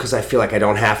Central because I feel like I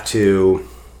don't have to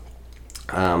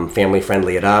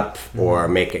family-friendly it up or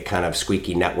make it kind of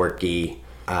squeaky, networky.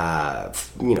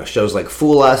 You know, shows like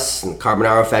Fool Us and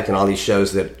Carbonaro Effect and all these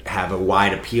shows that have a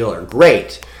wide appeal are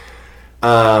great.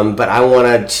 But I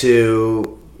wanted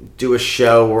to do a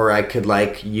show where I could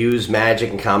like use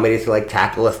magic and comedy to like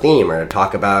tackle a theme or to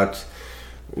talk about,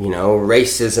 you know,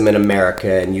 racism in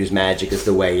America and use magic as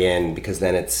the way in, because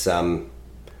then it's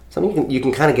something you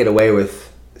can kind of get away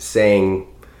with saying.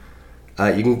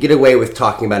 You can get away with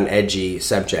talking about an edgy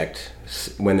subject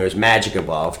when there's magic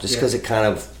involved, just because it kind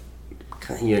of,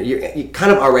 you know, you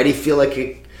kind of already feel like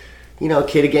a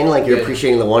kid again, like you're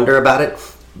appreciating the wonder about it,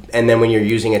 and then when you're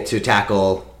using it to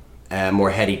tackle more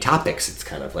heady topics, it's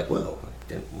kind of like, whoa,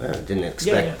 I didn't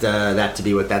expect that to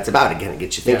be what that's about. Again, it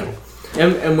gets you thinking.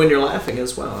 And when you're laughing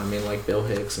as well, I mean, like Bill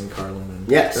Hicks and Carlin and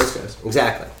those guys.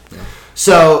 Exactly. Yeah.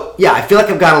 So I feel like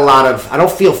I've got a lot of. I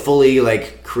don't feel fully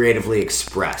like creatively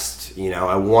expressed. You know,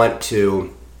 I want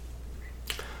to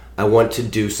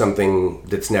do something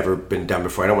that's never been done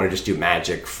before. I don't want to just do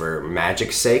magic for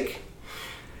magic's sake.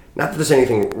 Not that there's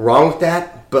anything wrong with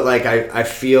that, but like I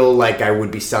feel like I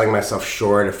would be selling myself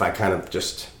short if I kind of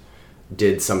just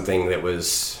did something that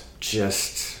was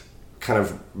just kind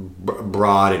of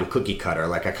broad and cookie cutter.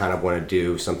 Like I kind of want to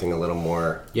do something a little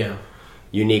more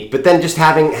unique. But then just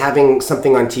having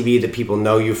something on TV that people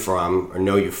know you from or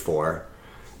know you for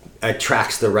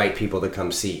attracts the right people to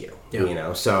come see you. You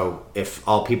know, so if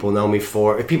people know me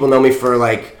for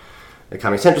like the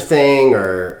Comedy Central thing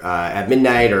or at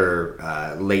midnight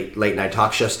or late night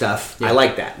talk show stuff, I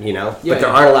like that, you know. But there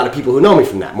aren't a lot of people who know me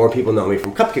from that. More people know me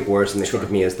from Cupcake Wars, and they think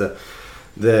of me as the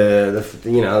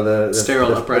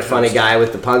sterile upright funny guy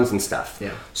with the puns and stuff.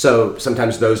 Yeah. So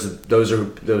sometimes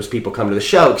those people come to the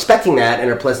show expecting that and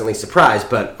are pleasantly surprised,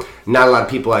 but not a lot of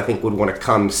people I think would want to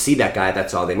come see that guy.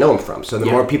 That's all they know him from. So the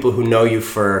more people who know you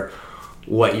for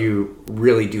what you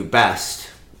really do best,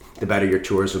 the better your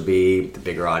tours will be, the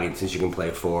bigger audiences you can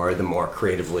play for, the more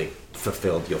creatively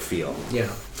fulfilled you'll feel. Yeah.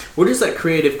 Where does that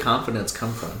creative confidence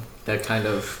come from? That kind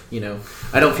of, you know,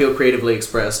 I don't feel creatively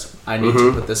expressed. I need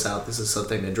to put this out. This is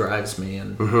something that drives me.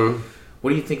 And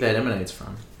what do you think that emanates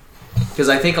from? Because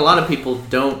I think a lot of people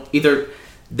don't, either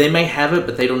they may have it,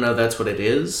 but they don't know that's what it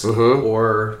is,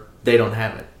 or they don't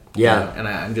have it. Yeah. You know? And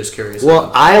I'm just curious.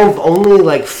 Well, I've only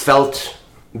like felt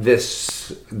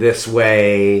this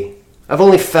way. I've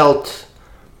only felt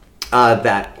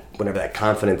that whatever that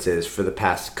confidence is for the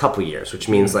past couple years, which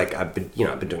means like I've been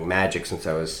doing magic since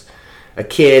I was a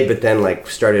kid, but then like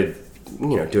started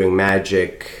doing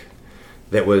magic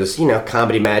that was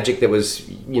comedy magic that was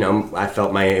I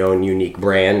felt my own unique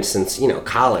brand since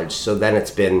college. So then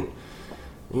it's been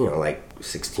like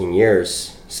 16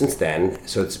 years since then.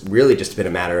 So it's really just been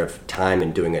a matter of time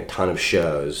and doing a ton of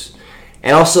shows,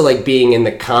 and also like being in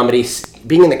the comedy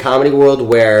world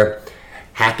where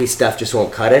hacky stuff just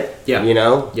won't cut it.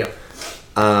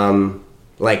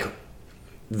 Like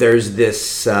there's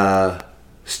this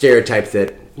stereotype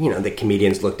that that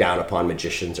comedians look down upon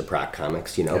magicians or prop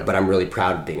comics, but I'm really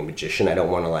proud of being a magician. I don't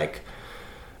want to like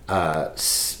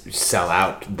sell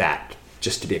out that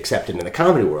just to be accepted in the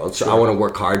comedy world. So I want to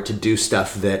work hard to do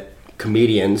stuff that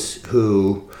comedians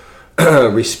who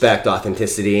respect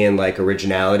authenticity and like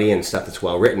originality and stuff that's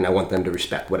well written. I want them to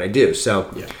respect what I do.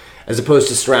 So as opposed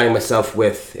to surrounding myself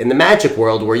with, in the magic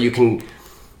world where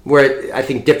I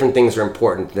think different things are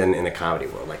important than in the comedy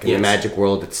world. Like in the magic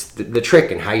world, it's the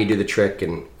trick and how you do the trick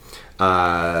and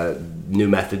new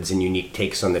methods and unique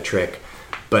takes on the trick.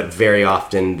 But very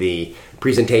often the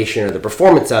presentation or the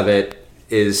performance of it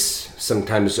is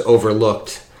sometimes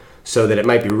overlooked, so that it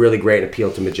might be really great and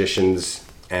appeal to magicians,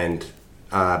 and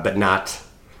but not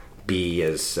be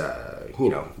as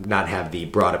not have the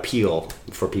broad appeal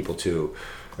for people to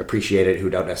appreciate it who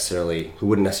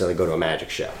wouldn't necessarily go to a magic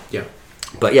show. Yeah.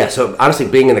 But yeah, so honestly,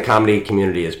 being in the comedy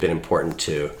community has been important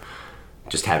to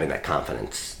just having that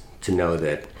confidence to know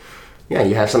that,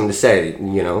 you have something to say.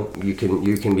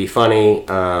 You can be funny,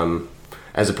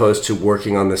 as opposed to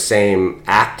working on the same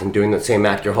act and doing the same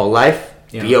act your whole life.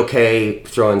 Yeah. Be okay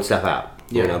throwing stuff out.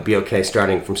 Yeah. Be okay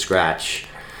starting from scratch.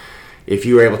 If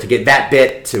you were able to get that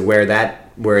bit to where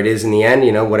it is in the end,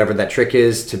 whatever that trick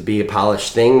is, to be a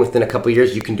polished thing within a couple of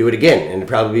years, you can do it again and it'll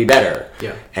probably be better.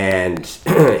 Yeah. And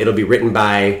it'll be written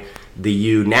by the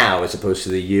you now as opposed to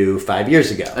the you 5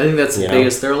 years ago. I think that's the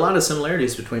biggest. There are a lot of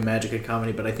similarities between magic and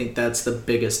comedy, but I think that's the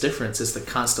biggest difference is the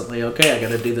constantly, I got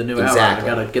to do the new hour, I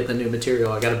got to get the new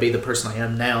material, I got to be the person I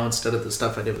am now instead of the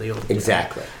stuff I did with the old.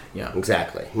 Exactly. Yeah.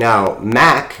 Exactly. Now,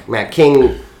 Mac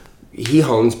King, he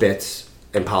hones bits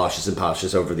and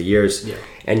polishes over the years,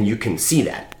 and you can see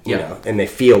that, and they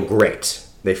feel great.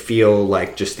 They feel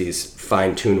like just these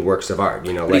fine-tuned works of art,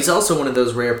 But he's also one of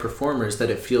those rare performers that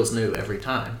it feels new every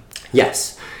time.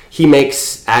 Yes. He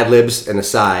makes ad-libs and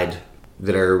aside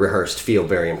that are rehearsed feel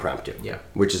very impromptu,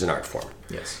 which is an art form.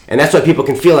 Yes. And that's why people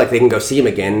can feel like they can go see him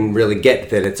again and really get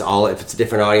that if it's a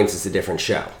different audience, it's a different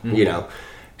show,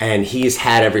 And he's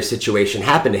had every situation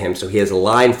happen to him, so he has a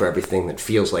line for everything that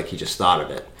feels like he just thought of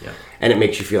it. Yeah. And it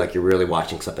makes you feel like you're really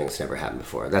watching something that's never happened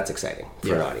before. That's exciting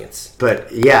for an audience. But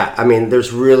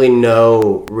there's really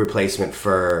no replacement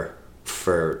for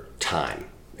time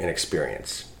and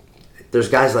experience. There's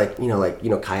guys like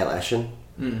Kyle Eschen,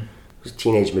 who's a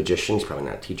teenage magician. He's probably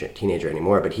not a teenager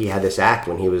anymore, but he had this act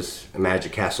when he was a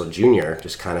Magic Castle Junior,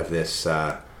 just kind of this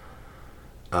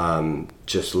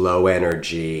just low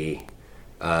energy,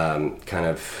 kind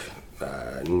of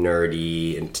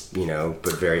nerdy and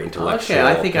but very intellectual. Okay,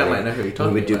 I think I might know who you're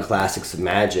talking about. He would do classics of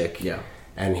magic. Yeah.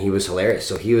 And he was hilarious.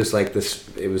 So he was like this.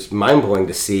 It was mind-blowing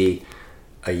to see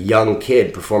a young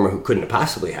kid performer who couldn't have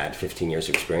possibly had 15 years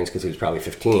of experience because he was probably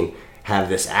 15 have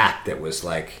this act that was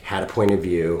like had a point of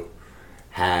view,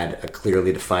 had a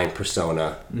clearly defined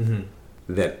persona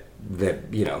that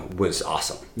was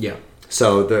awesome. Yeah.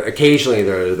 So occasionally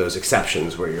there are those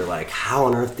exceptions where you're like, how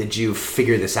on earth did you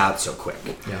figure this out so quick?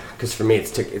 Yeah. Because for me,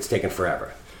 it's taken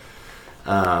forever.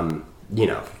 When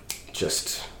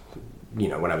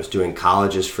I was doing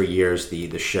colleges for years,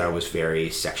 the show was very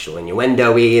sexual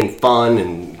innuendo-y and fun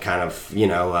and kind of,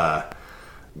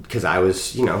 because I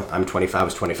was, I'm 25, I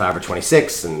was 25 or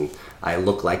 26, and I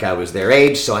looked like I was their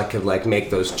age, so I could like make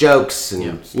those jokes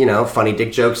and, funny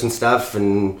dick jokes and stuff,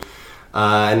 and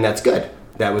that's good.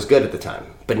 That was good at the time.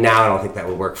 But now I don't think that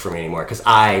would work for me anymore, because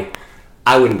I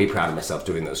wouldn't be proud of myself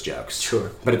doing those jokes.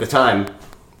 Sure. But at the time,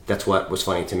 that's what was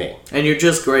funny to me. And you're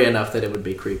just gray enough that it would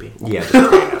be creepy. Yeah, just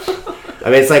gray enough. I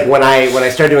mean, it's like when I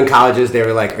started doing colleges, they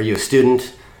were like, "Are you a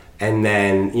student?" And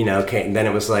then then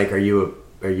it was like, "Are you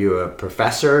a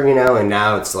professor?" And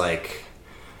now it's like,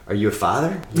 "Are you a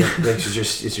father?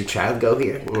 Is your child go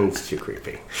here?" And it's too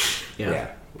creepy.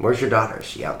 Yeah. Where's your daughter? Is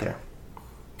she out there?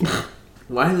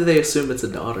 Why do they assume it's a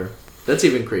daughter? That's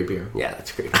even creepier. Yeah,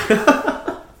 that's creepy.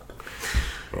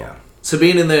 Yeah. So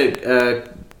being in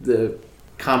the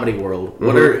comedy world,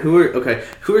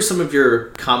 who are some of your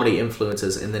comedy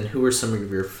influences, and then who are some of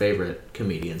your favorite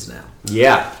comedians now?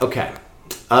 Yeah. Okay.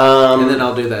 And then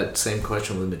I'll do that same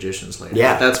question with magicians later.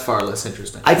 Yeah. That's far less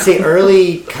interesting. I'd say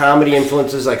early comedy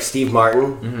influences like Steve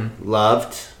Martin,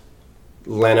 loved.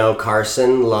 Leno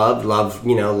Carson, loved,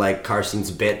 like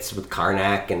Carson's bits with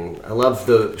Karnak, and I love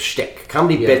the shtick.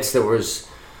 Comedy bits it was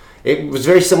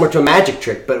very similar to a magic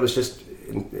trick, but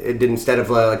it did, instead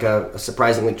of like a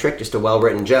surprisingly trick, just a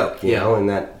well-written joke, you know, and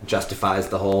that justifies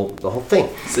the whole thing.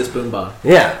 Sis boom ba.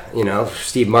 Yeah,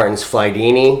 Steve Martin's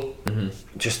Flydini,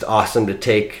 just awesome to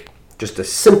take just a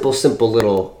simple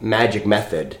little magic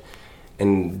method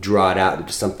and draw it out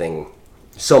into something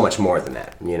so much more than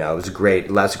that. That's a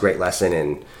great lesson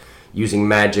in using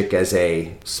magic as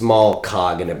a small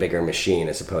cog in a bigger machine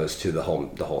as opposed to the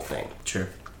whole thing. Sure.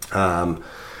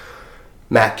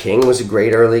 Matt King was a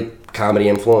great early comedy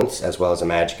influence as well as a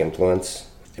magic influence.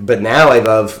 But now I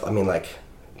love, like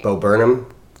Bo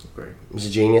Burnham, great. He's a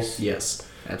genius. Yes,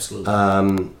 absolutely.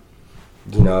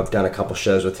 I've done a couple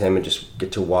shows with him and just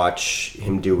get to watch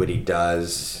him do what he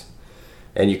does,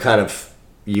 and you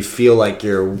feel like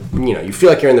you're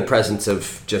in the presence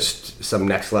of just some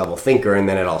next level thinker, and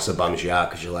then it also bums you out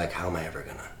because you're like, how am I ever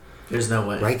gonna? There's no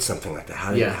way. Write something like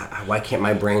that. Why can't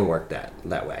my brain work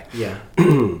that way? Yeah.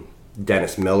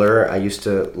 Dennis Miller, I used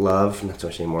to love, not so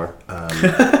much anymore.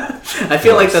 I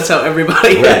feel like that's how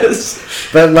everybody is.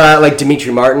 But like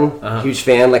Dimitri Martin, huge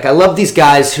fan. Like I love these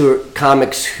guys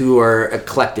comics who are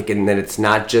eclectic, and that it's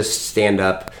not just stand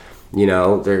up.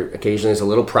 There occasionally is a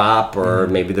little prop, or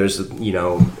maybe there's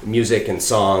music and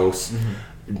songs.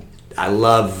 I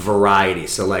love variety.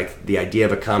 So like the idea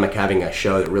of a comic having a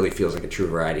show that really feels like a true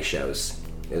variety show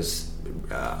is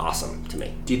awesome to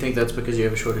me. Do you think that's because you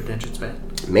have a short attention span?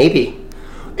 Maybe.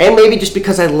 And maybe just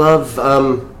because I love,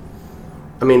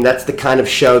 that's the kind of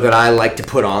show that I like to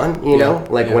put on,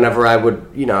 whenever I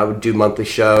would do monthly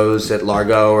shows at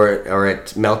Largo or at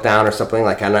Meltdown or something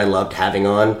like that, and I loved having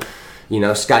on,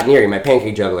 Scott Neary, my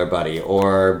pancake juggler buddy,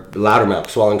 or Loudermilk,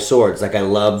 Swallowing Swords. Like I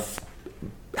love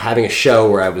having a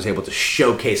show where I was able to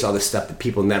showcase all this stuff that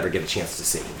people never get a chance to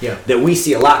see. Yeah. That we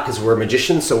see a lot because we're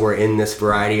magicians, so we're in this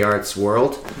variety arts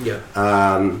world. Yeah.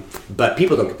 But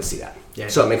people don't get to see that. Yeah.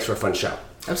 So it makes for a fun show.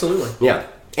 Absolutely. Yeah.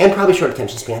 And probably short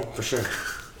attention span, for sure.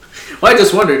 Well, I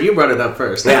just wondered. You brought it up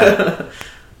first. Yeah.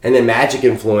 And then magic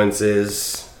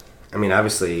influences,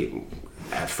 obviously,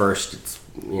 at first it's,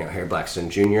 Harry Blackstone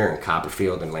Jr. and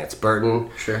Copperfield and Lance Burton.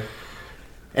 Sure.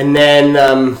 And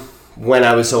then when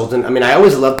I was old, I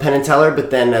always loved Penn and Teller,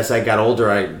 but then as I got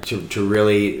older, to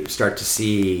really start to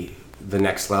see the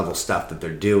next level stuff that they're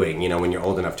doing, when you're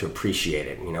old enough to appreciate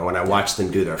it. When I watched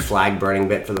them do their flag burning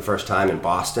bit for the first time in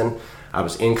Boston, I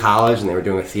was in college and they were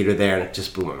doing a theater there, and it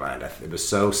just blew my mind. It was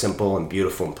so simple and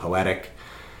beautiful and poetic.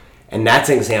 And that's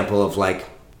an example of like,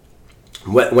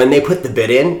 when they put the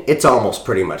bit in, it's almost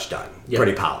pretty much done,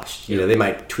 pretty polished. They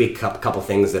might tweak a couple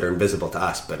things that are invisible to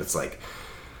us, but it's like,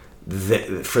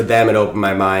 for them, it opened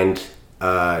my mind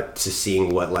to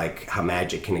seeing what how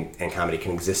magic and comedy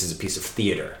can exist as a piece of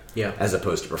theater, as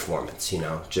opposed to performance.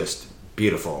 Just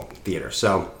beautiful theater.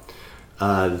 So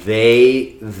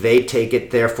they take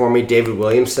it there for me. David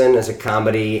Williamson as a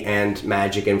comedy and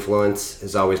magic influence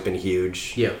has always been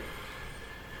huge. Yeah.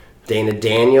 Dana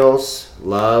Daniels,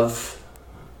 love.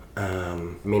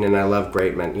 And I love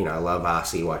great men. I love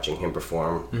Ossie, watching him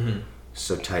perform. Mm-hmm.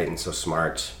 So tight and so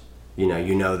smart.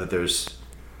 That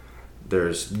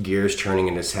there's gears turning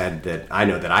in his head that I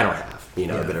know that I don't have,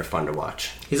 that are fun to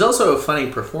watch. He's also a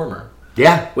funny performer.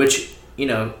 Yeah. Which,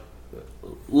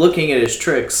 looking at his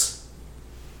tricks,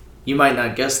 you might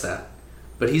not guess that.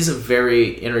 But he's a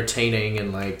very entertaining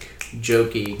and,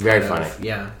 jokey. Very funny.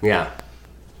 Yeah. Yeah.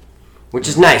 Which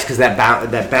is nice, because that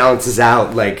balances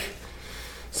out,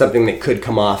 something that could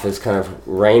come off as kind of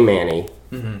Rain Man-y.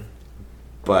 Mm-hmm.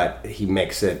 But he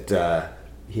makes it...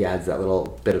 he adds that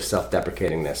little bit of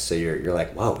self-deprecatingness, so you're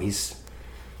like, whoa, he's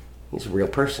a real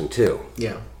person too.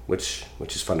 Yeah. Which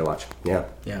is fun to watch. Yeah.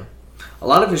 Yeah. A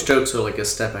lot of his jokes are a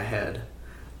step ahead.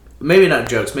 Maybe not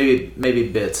jokes. Maybe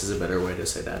bits is a better way to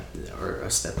say that, or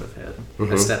a step ahead.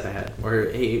 Mm-hmm. A step ahead,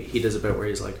 where he does a bit where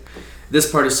he's like,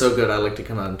 this part is so good, I like to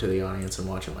come out into the audience and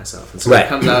watch it myself. And so he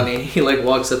comes out and he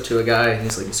walks up to a guy and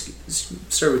he's like,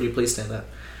 sir, would you please stand up?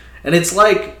 And it's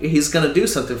like he's gonna do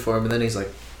something for him, and then he's like,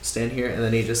 stand here, and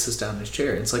then he just sits down in his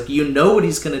chair. It's like what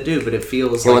he's gonna do, but it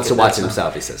feels he wants to watch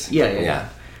himself. He says, "Yeah."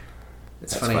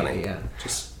 It's funny. Yeah,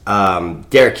 just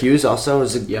Derek Hughes also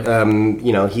is.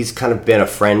 He's kind of been a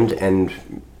friend, and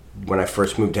when I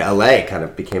first moved to LA, kind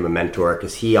of became a mentor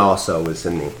because he also was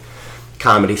in the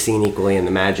comedy scene equally and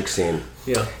the magic scene.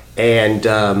 Yeah, and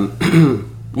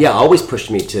always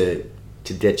pushed me to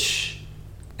ditch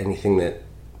anything that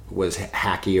was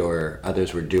hacky or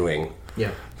others were doing.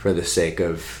 Yeah. For the sake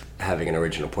of having an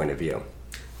original point of view.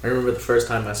 I remember the first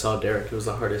time I saw Derek, it was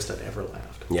the hardest I'd ever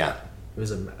laughed. Yeah. It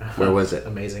was Where was it?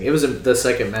 Amazing. It was the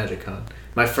second Magic Con.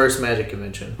 My first Magic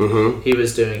convention. Mm-hmm. He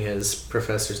was doing his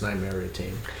Professor's Nightmare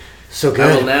routine. So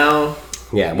good. I will now...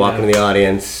 Yeah, walk into the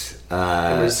audience.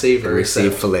 Receive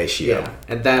fellatio. Yeah.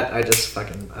 And that, I lost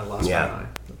my mind.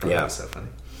 Yeah. It was so funny.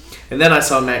 And then I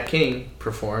saw Matt King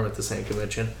perform at the same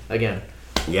convention. Again.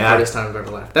 Yeah. Hardest time I've ever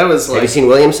laughed. That was Have you seen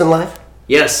Williamson live?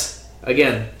 Yes.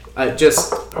 Again,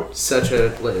 just such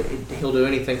a... He'll do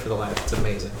anything for the laugh. It's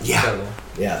amazing. Yeah. Incredible.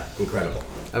 Yeah, incredible.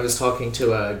 I was talking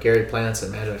to Gary Plants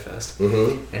at MagiFest,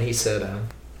 and he said,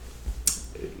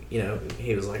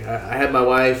 he was like, I had my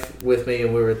wife with me,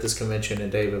 and we were at this convention,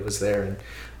 and David was there, and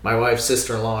my wife's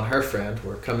sister-in-law and her friend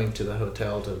were coming to the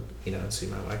hotel to, see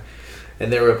my wife.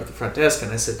 And they were up at the front desk,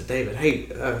 and I said to David, "Hey,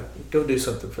 go do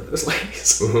something for those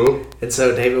ladies." Mm-hmm. And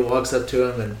so David walks up to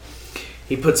him, and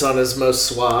he puts on his most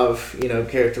suave,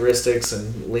 characteristics,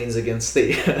 and leans against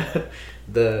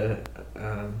the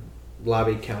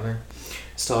lobby counter.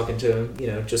 He's talking to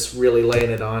him, just really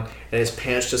laying it on, and his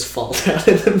pants just fall down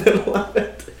in the middle of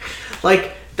it.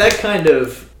 Like, that kind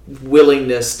of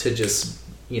willingness to just,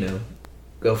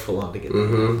 go full on to get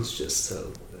Mm-hmm. it's just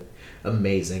so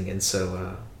amazing. And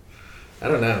so, I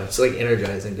don't know, it's like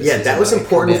energizing to see Yeah, that was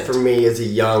important commit. for me as a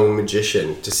young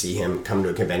magician to see him come to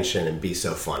a convention and be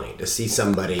so funny. To see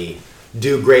somebody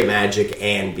do great magic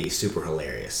and be super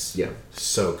hilarious. Yeah.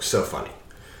 So funny.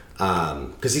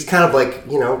 Because he's kind of like,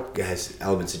 has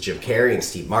elements of Jim Carrey and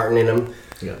Steve Martin in him.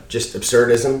 Yeah. Just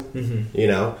absurdism,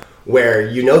 where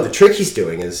the trick he's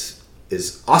doing is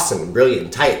awesome and brilliant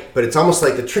and tight, but it's almost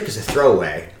like the trick is a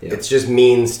throwaway. Yeah. It's just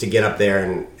means to get up there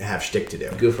and have shtick to do.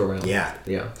 Goof around. Yeah.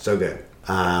 Yeah. So good.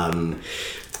 I'd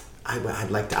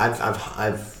like to.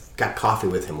 I've got coffee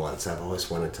with him once. I've always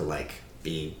wanted to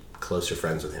be closer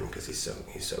friends with him because he's so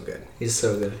good. He's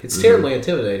so good. It's terribly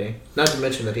intimidating. Not to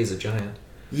mention that he's a giant.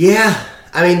 Yeah,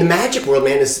 I mean the magic world,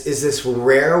 man, is this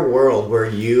rare world where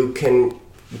you can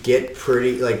get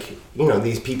pretty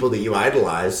these people that you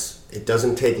idolize. It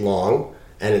doesn't take long,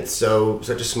 and it's such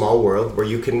a small world where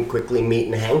you can quickly meet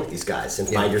and hang with these guys and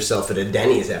find yourself at a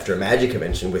Denny's after a magic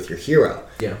convention with your hero.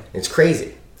 Yeah, it's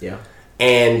crazy. Yeah,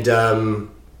 and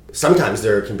sometimes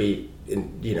there can be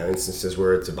instances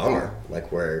where it's a bummer,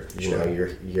 like where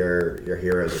your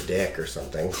hero's a dick or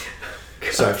something.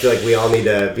 So I feel like we all need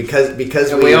to because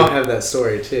we all have that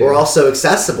story too. We're all so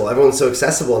accessible. Everyone's so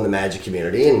accessible in the magic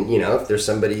community, and if there's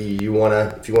somebody if you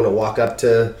want to walk up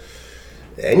to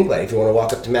anybody, if you want to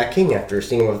walk up to Matt King after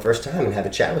seeing him for the first time and have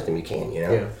a chat with him, you can.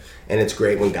 Yeah. And it's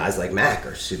great when guys like Mac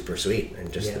are super sweet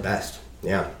and just the best.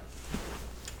 Yeah.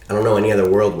 I don't know any other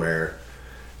world where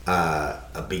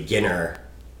a beginner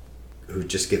who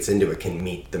just gets into it can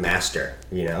meet the master,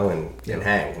 and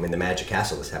hang. I mean, the Magic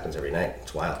Castle, this happens every night.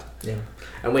 It's wild. Yeah.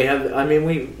 And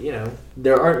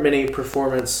there aren't many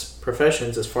performance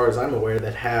professions, as far as I'm aware,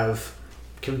 that have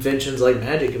conventions like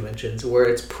magic conventions, where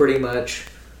it's pretty much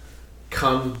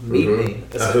come meet me.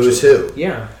 Who's who.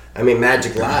 Yeah. I mean,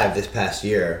 Magic Live this past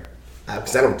year,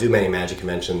 because I don't do many magic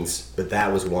conventions, but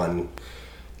that was one.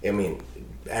 I mean,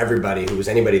 anybody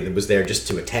that was there just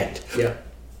to attend. Yeah.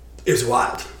 It was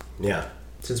wild. Yeah.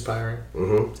 It's inspiring.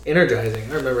 Mm-hmm. It's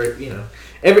energizing. I remember,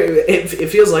 it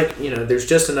feels like, there's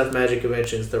just enough magic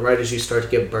conventions that right as you start to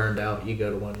get burned out, you go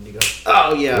to one and you go,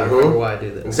 oh yeah, I remember why I do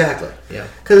this. Exactly. Yeah.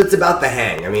 Because it's about the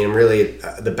hang. I mean, really,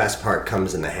 the best part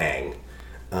comes in the hang.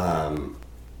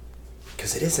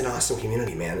 Because it is an awesome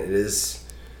community, man. It is.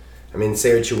 I mean,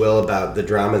 say what you will about the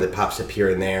drama that pops up here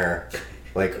and there.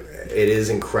 It is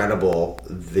incredible,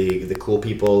 the cool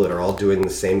people that are all doing the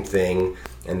same thing,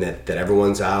 and that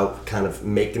everyone's out kind of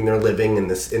making their living in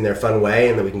their fun way,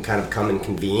 and that we can kind of come and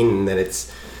convene, and that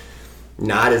it's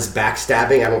not as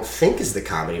backstabbing, I don't think, as the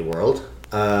comedy world.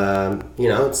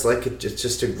 It's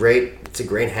just a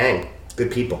great hang.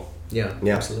 Good people. Yeah,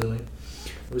 absolutely.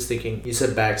 I was thinking, you said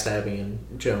backstabbing,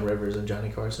 and Joan Rivers and Johnny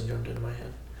Carson jumped into my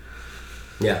head.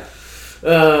 Yeah.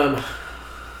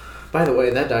 By the way,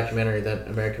 that documentary, that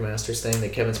American Masters thing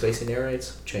that Kevin Spacey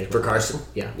narrates, changed For Carson?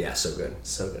 Yeah. Yeah, so good.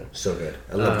 So good. So good.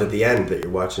 I loved at the end that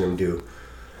you're watching him do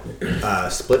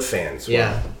split fans.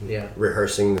 Yeah.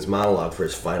 Rehearsing this monologue for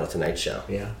his final Tonight Show.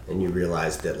 Yeah. And you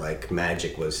realized that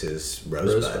magic was his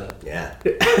rosebud. Yeah.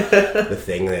 The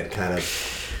thing that kind of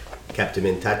kept him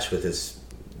in touch with his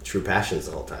true passions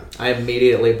the whole time. I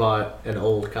immediately bought an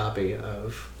old copy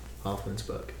of Hoffman's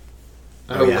book.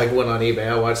 I went on eBay.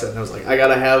 I watched it and I was like, I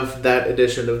gotta have that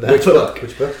edition of that book.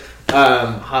 Which book?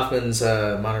 Hoffman's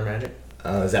Modern Magic.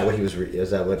 Is that what he was?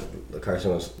 Is that what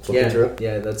Carson was flipping through?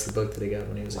 Yeah, that's the book that he got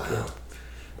when he was a kid.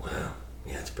 Wow.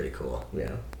 Yeah, it's pretty cool.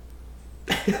 Yeah.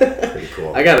 Pretty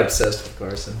cool. I got obsessed with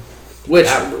Carson, which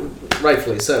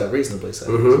rightfully so, reasonably so.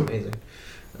 Mm-hmm. It's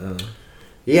amazing.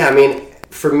 Yeah, I mean,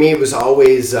 for me, it was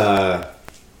always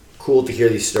cool to hear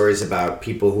these stories about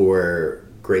people who were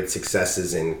great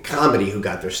successes in comedy who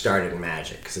got their start in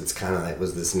magic, because it's kind of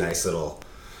was this nice little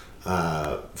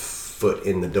foot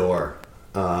in the door.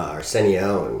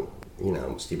 Arsenio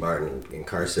and Steve Martin and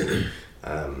Carson.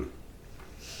 And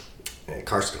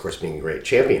Carson, of course, being a great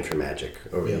champion for magic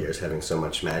over the years, having so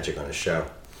much magic on his show.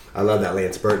 I love that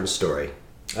Lance Burton story.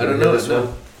 I don't know this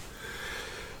one.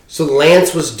 So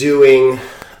Lance was doing.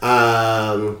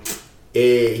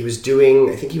 He was doing.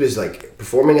 I think he was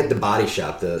performing at the Body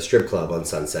Shop, the strip club on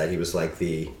Sunset. He was like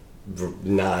the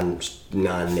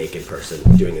non-naked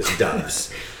person doing his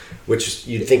doves. which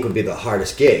you'd think would be the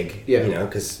hardest gig, Yeah. you know,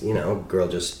 because, you know, girl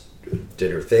just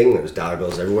did her thing. There was dollar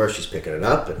bills everywhere. She's picking it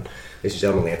up. And ladies and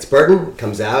gentlemen, Lance Burton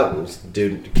comes out and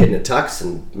kid in a tux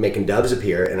and making dubs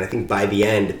appear. And I think by the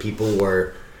end, people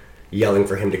were yelling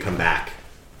for him to come back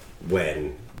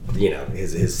when, you know,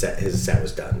 his set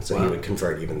was done. So he would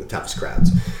convert even the toughest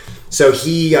crowds. So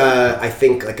he, I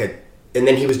think, and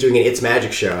then he was doing an It's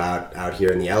Magic show out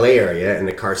here in the LA area, and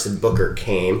the Carson Booker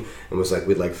came and was like,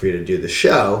 we'd like for you to do the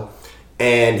show.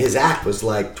 And his act was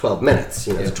like 12 minutes,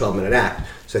 you know, it's a 12-minute act.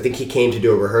 So I think he came to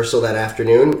do a rehearsal that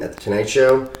afternoon at the Tonight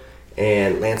Show,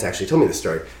 and Lance actually told me the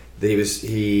story, that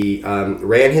he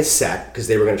ran his set, because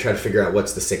they were going to try to figure out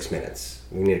what's the 6 minutes.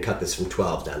 We need to cut this from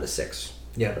 12 down to 6,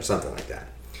 or something like that.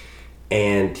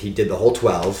 And he did the whole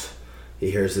 12.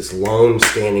 He hears this lone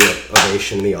standing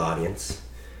ovation in the audience.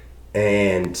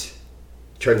 And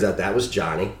turns out that was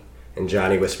Johnny. And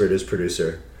Johnny whispered to his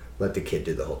producer, let the kid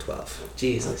do the whole 12.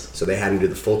 Jesus. So they had him do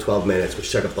the full 12 minutes,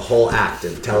 which took up the whole act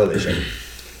of television.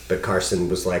 But Carson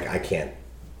was like, I can't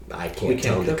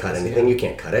tell him to cut anything. Yeah. You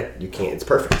can't cut it. You can't. It's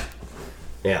perfect.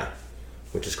 Yeah.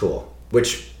 Which is cool.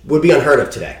 Which would be unheard of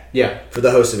today. Yeah. For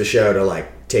the host of a show to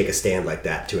like take a stand like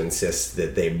that, to insist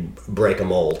that they break a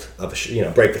mold of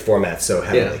break the format so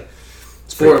heavily. Yeah.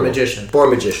 It's for a magician. For a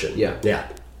magician. Yeah. Yeah.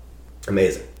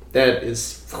 Amazing. That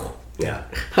is... Yeah.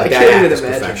 I that can't even act is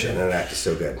imagine. perfection. That act is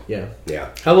so good. Yeah. Yeah.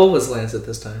 How old was Lance at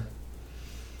this time?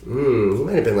 He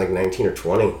might have been like 19 or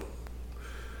 20.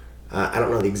 I don't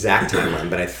know the exact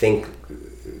timeline, but I think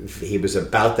he was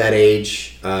about that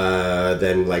age.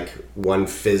 Then like won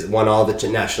all the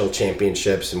national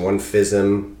championships and won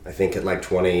FISM, I think at like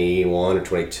 21 or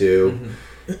 22.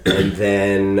 Mm-hmm. And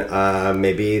then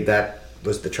maybe that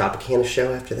was the Tropicana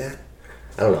show after that.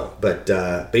 I don't know, but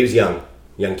he was young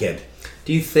kid.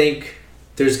 Do you think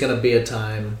there's going to be a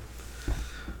time...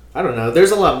 I don't know. There's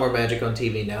a lot more magic on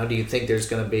TV now. Do you think there's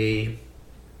going to be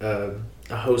a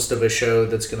host of a show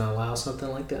that's going to allow something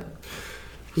like that?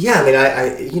 Yeah, I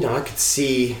mean, I could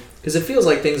see... Because it feels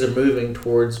like things are moving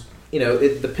towards...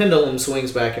 the pendulum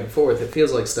swings back and forth. It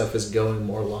feels like stuff is going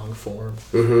more long form.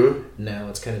 Mm-hmm. Now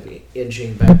it's kind of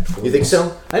inching back towards... You think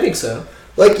so? I think so.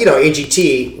 Like,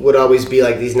 AGT would always be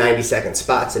like these 90-second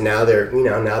spots, and now they're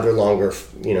longer,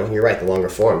 you're right, the longer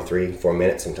form, 3-4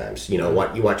 minutes sometimes. You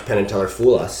watch Penn and Teller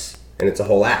fool us, and it's a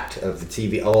whole act of the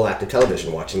TV, a whole act of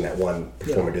television, watching that one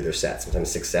performer do their set,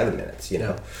 sometimes 6-7 minutes,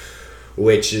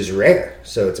 which is rare.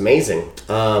 So it's amazing.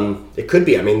 It could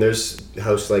be. I mean, there's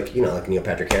hosts like Neil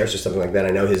Patrick Harris or something like that. I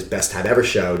know his Best Time Ever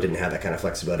show didn't have that kind of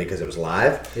flexibility because it was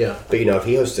live. Yeah. But if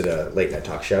he hosted a late night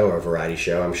talk show or a variety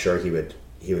show, I'm sure he would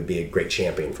be a great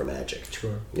champion for magic.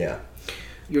 Sure. Yeah.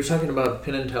 You were talking about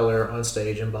Penn and Teller on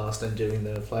stage in Boston doing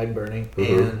the flag burning,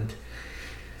 Mm-hmm. and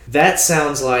that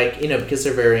sounds like, because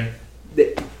they're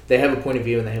they have a point of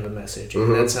view and they have a message,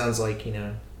 and that sounds like,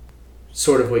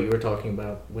 sort of what you were talking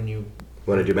about when you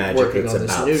want to do magic. Working it's on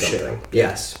this about new something. show.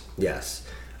 Yes.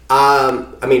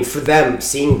 I mean, for them,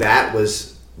 seeing that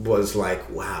was like,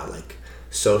 wow, like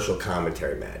social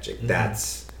commentary magic. Mm-hmm.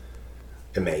 That's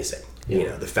amazing.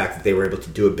 Yeah. The fact that they were able to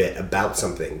do a bit about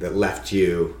something that left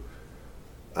you,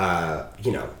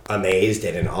 amazed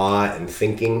and in awe and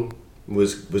thinking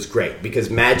was great, because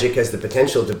magic has the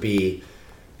potential to be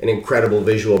an incredible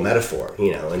visual metaphor,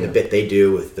 and the bit they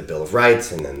do with the Bill of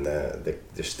Rights, and then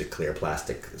just the clear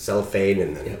plastic cellophane,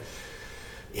 and then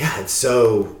it's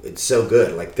so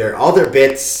good. Like all their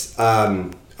bits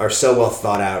are so well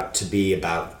thought out to be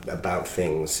about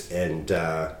things, and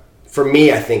for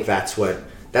me, I think that's what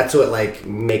like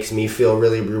makes me feel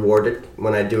really rewarded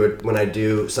when I do it. When I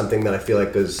do something that I feel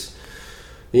like is,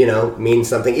 means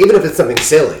something, even if it's something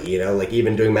silly, like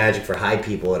even doing magic for high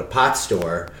people at a pot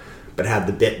store, but have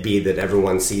the bit be that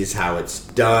everyone sees how it's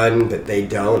done, but they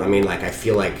don't. I mean, like, I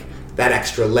feel like that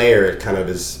extra layer kind of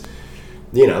is,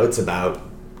 it's about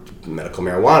medical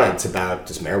marijuana. It's about,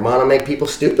 does marijuana make people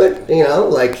stupid?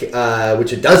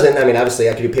 Which it doesn't. I mean, obviously,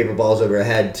 I could do paper balls over a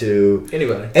head to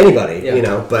anybody,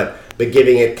 but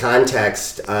giving it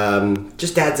context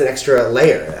just adds an extra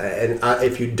layer. And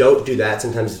if you don't do that,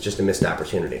 sometimes it's just a missed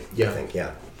opportunity. Yeah. I think.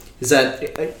 Yeah.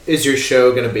 Is your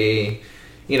show going to be,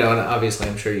 and obviously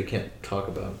I'm sure you can't talk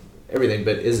about everything,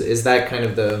 but is that kind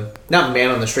of the, not man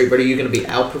on the street, but are you going to be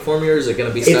out performing, or is it going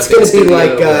to be stuff? It's going to be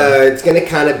like, it's going to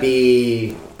kind of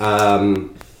be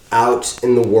out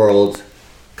in the world,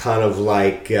 kind of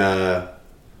like,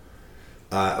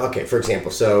 okay, for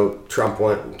example, so Trump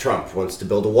wants to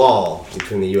build a wall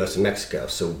between the U.S. and Mexico,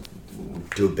 so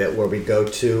do a bit where we go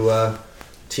to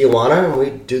Tijuana and we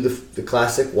do the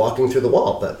classic walking through the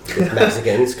wall, but with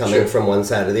Mexicans coming from one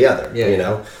side or the other,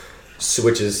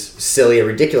 which is silly and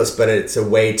ridiculous, but it's a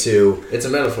way to it's a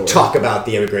metaphor. Talk about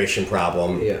the immigration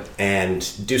problem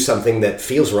and do something that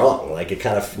feels wrong. Like it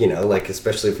kind of, like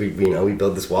especially if we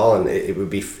build this wall, and it would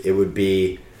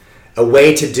be a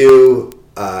way to do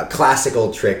a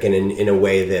classical trick in a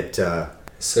way that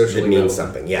socially that means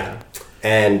something. Yeah.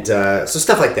 And so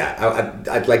stuff like that.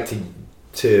 I'd like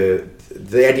to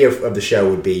the idea of the show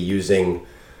would be using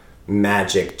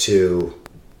magic to,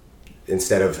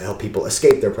 instead of help people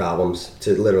escape their problems,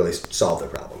 to literally solve their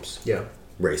problems. Yeah.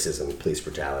 Racism, police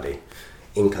brutality,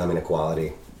 income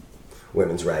inequality,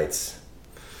 women's rights.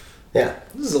 Yeah.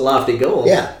 This is a lofty goal.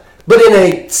 Yeah. But in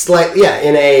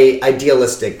a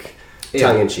idealistic,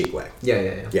 tongue-in-cheek way.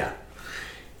 Yeah.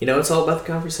 It's all about the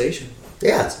conversation.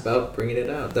 Yeah. It's about bringing it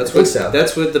out. That's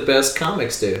what the best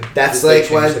comics do. That's like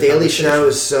why the Daily Show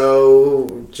is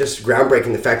so just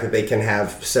groundbreaking. The fact that they can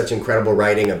have such incredible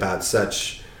writing about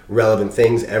such relevant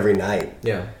things every night.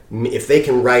 Yeah. If they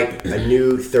can write a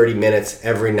new 30 minutes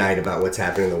every night about what's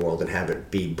happening in the world and have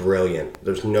it be brilliant,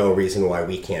 there's no reason why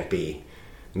we can't be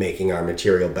making our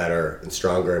material better and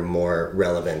stronger and more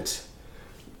relevant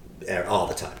all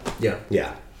the time. Yeah.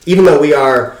 Yeah. Even though we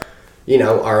are,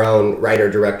 our own writer,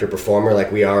 director, performer,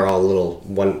 like we are all little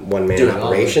one-man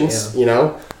operations,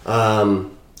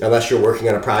 unless you're working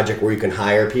on a project where you can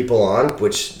hire people on,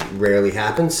 which rarely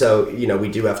happens. So, we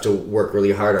do have to work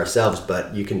really hard ourselves,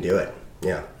 but you can do it.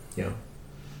 Yeah. Yeah.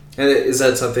 And is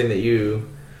that something that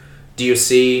do you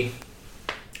see?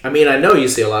 I mean, I know you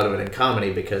see a lot of it in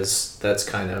comedy because that's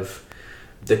kind of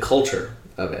the culture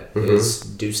of it, is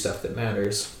do stuff that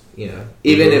matters, even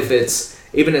if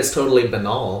it's totally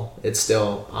banal, it's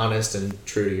still honest and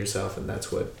true to yourself. And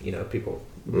that's what, people,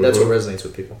 that's what resonates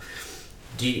with people.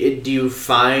 Do you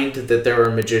find that there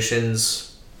are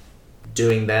magicians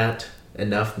doing that?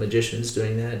 Enough magicians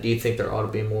doing that? Do you think there ought to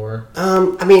be more?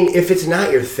 I mean, if it's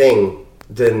not your thing,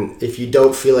 then if you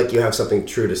don't feel like you have something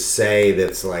true to say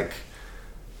that's like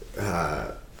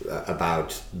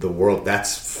about the world,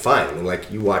 that's fine. I mean,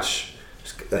 like you watch,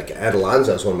 like Ed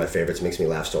Alonzo is one of my favorites. Makes me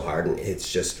laugh so hard, and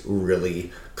it's just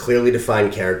really clearly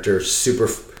defined character, super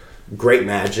great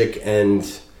magic,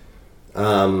 and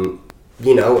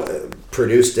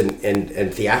produced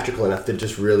and theatrical enough that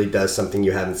just really does something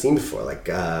you haven't seen before. Like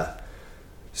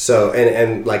so,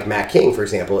 and like Matt King, for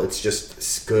example, it's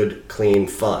just good, clean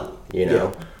fun.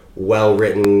 Well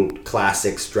written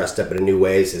classics dressed up in new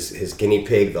ways. His guinea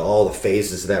pig, all the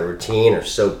phases of that routine are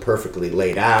so perfectly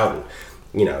laid out. And,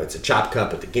 it's a chop cut,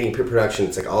 but the guinea pig production,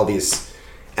 it's like all these,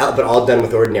 but all done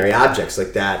with ordinary objects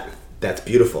like that. That's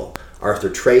beautiful. Arthur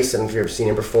Trace, I don't know if you've ever seen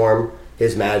him perform.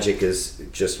 His magic is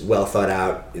just well thought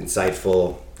out,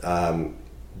 insightful,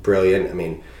 brilliant. I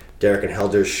mean, Derek and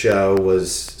Helder's show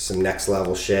was some next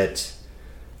level shit.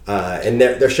 And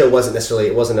their show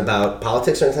wasn't about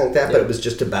politics or anything like that, but it was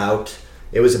just about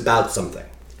something.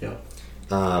 Yeah.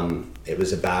 It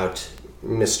was about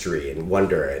mystery and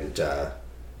wonder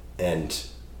and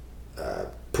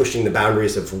pushing the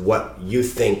boundaries of what you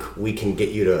think we can get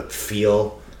you to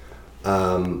feel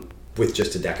with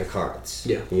just a deck of cards.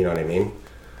 Yeah. You know what I mean?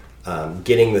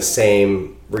 Getting the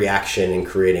same reaction and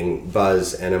creating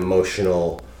buzz and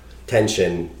emotional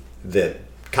tension that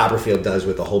Copperfield does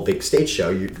with a whole big stage show,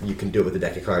 you can do it with a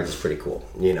deck of cards. It's pretty cool,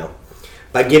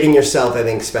 By giving yourself, I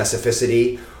think,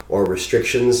 specificity or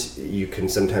restrictions, you can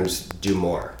sometimes do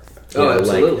more.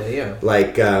 Absolutely, yeah.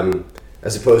 Like,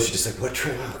 as opposed to just like,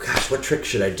 what trick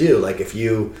should I do? Like,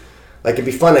 it'd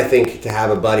be fun, I think, to have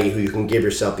a buddy who you can give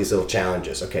yourself these little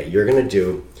challenges. Okay, you're going to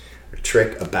do a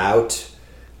trick about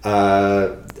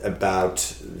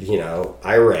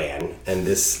Iran and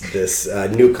this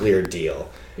nuclear deal.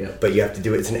 Yeah. But you have to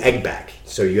do it. It's an egg bag.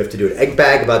 So you have to do an egg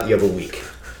bag about you have a week.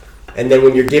 And then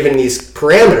when you're given these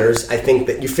parameters, I think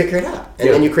that you figure it out. And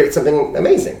then you create something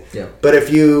amazing. Yeah. But if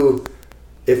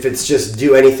it's just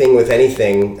do anything with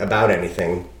anything about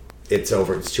anything, it's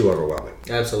too overwhelming.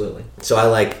 Absolutely. So I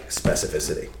like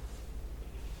specificity.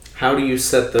 How do you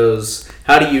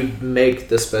make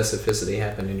the specificity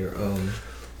happen in your own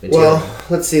material? Well,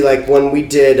 let's see, like when we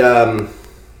did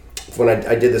when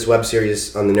I did this web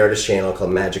series on the Nerdist channel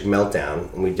called Magic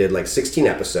Meltdown, and we did like 16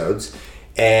 episodes,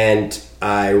 and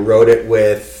I wrote it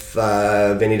with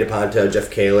Vinny DePonto, Jeff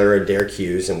Kaler, and Derek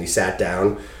Hughes, and we sat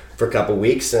down for a couple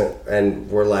weeks and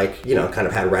we're like, kind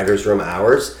of had writer's room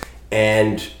hours,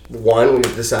 and we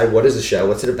decided what is the show,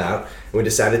 what's it about, and we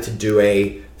decided to do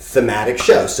a thematic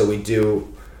show. So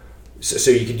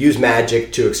so you could use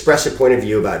magic to express a point of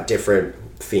view about different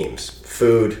themes: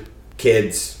 food,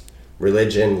 kids,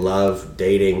 religion, love,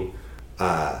 dating,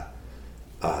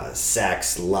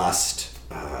 sex, lust,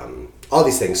 all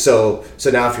these things. So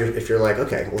now if you're like,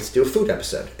 okay, let's do a food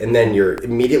episode, and then you're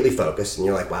immediately focused, and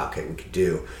you're like, wow, okay, we could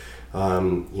do,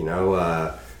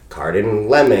 Cardin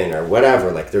lemon or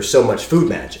whatever. Like, there's so much food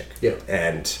magic,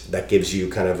 and that gives you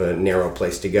kind of a narrow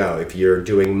place to go. If you're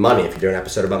doing money, if you're doing an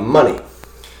episode about money,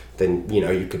 then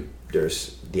you could.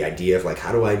 There's the idea of like,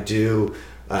 how do I do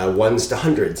ones to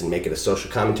hundreds and make it a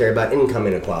social commentary about income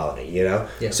inequality?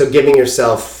 So giving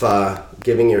yourself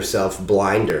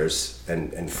blinders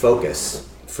and focus.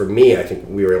 For me, I think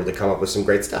we were able to come up with some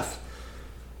great stuff.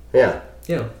 Yeah.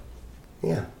 And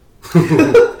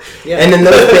then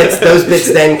those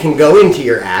bits then can go into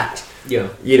your act.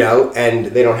 And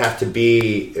they don't have to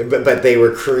be, but they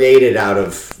were created out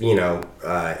of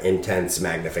intense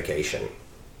magnification,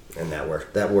 and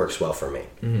that works well for me.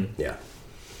 Mm-hmm. Yeah.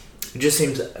 It just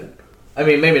seems, I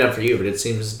mean, maybe not for you, but it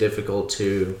seems difficult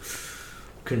to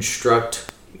construct,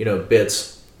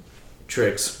 bits,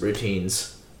 tricks,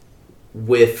 routines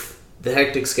with the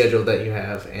hectic schedule that you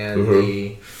have and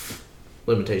the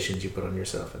limitations you put on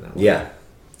yourself in that way. Yeah.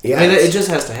 I mean, it just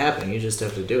has to happen. You just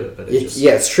have to do it. But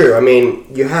it's true. I mean,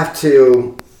 you have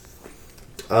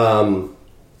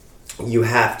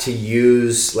to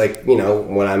use, like,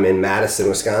 when I'm in Madison,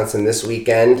 Wisconsin this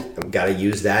weekend, I've got to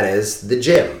use that as the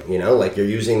gym. Like, you're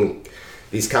using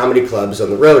these comedy clubs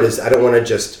on the road. I don't want to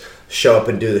just show up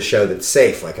and do the show that's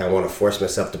safe. Like, I want to force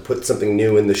myself to put something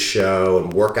new in the show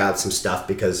and work out some stuff,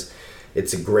 because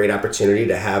it's a great opportunity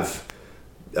to have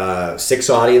 6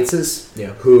 audiences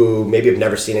who maybe have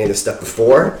never seen any of this stuff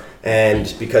before,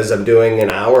 and because I'm doing an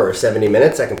hour or 70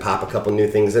 minutes, I can pop a couple new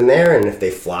things in there, and if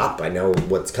they flop, I know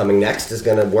what's coming next is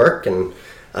going to work. And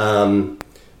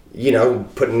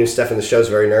putting new stuff in the show is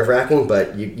very nerve-wracking,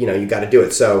 but you got to do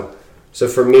it. So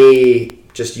for me,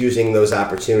 just using those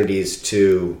opportunities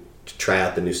to try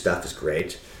out the new stuff is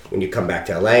great. When you come back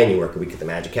to LA and you work a week at the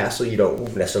Magic Castle, you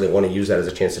don't necessarily want to use that as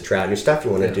a chance to try out new stuff.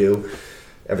 You want to do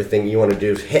everything you want to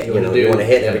do hit. You want to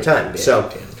hit every time.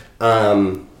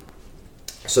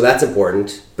 So that's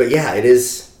important. But yeah, it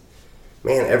is.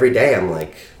 Man, every day I'm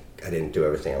like, I didn't do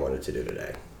everything I wanted to do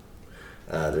today.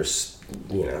 There's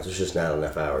just not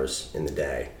enough hours in the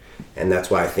day, and that's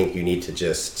why I think you need to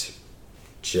just.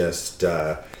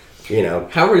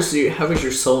 How is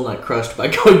your soul not crushed by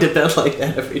going to bed like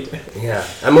that every day? Yeah,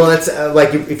 well, that's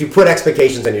like if you put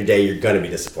expectations on your day, you're going to be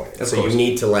disappointed. So you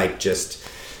need to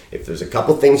if there's a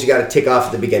couple things you got to tick off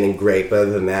at the beginning, great. But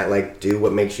other than that, do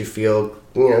what makes you feel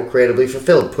creatively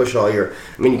fulfilled. Push all your.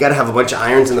 I mean, you got to have a bunch of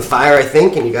irons in the fire, I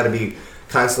think, and you got to be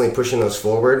constantly pushing those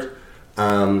forward.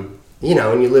 When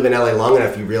you live in LA long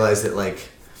enough, you realize that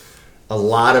a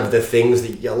lot of things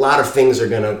are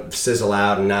going to sizzle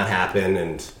out and not happen,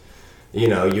 and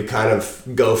you kind of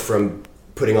go from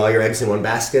putting all your eggs in one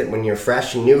basket when you're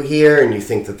fresh and new here, and you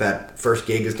think that first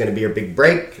gig is going to be your big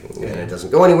break, and it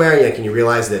doesn't go anywhere. And you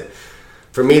realize that,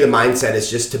 for me, the mindset is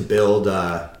just to build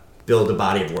a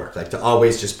body of work, to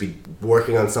always just be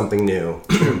working on something new,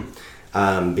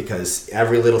 because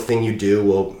every little thing you do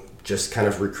will just kind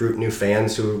of recruit new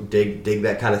fans who dig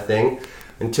that kind of thing,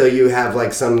 until you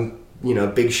have some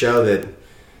big show that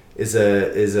is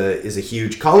a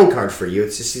huge calling card for you.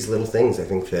 It's just these little things, I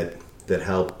think, that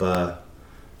help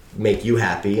make you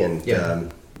happy, and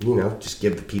just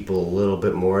give the people a little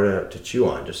bit more to chew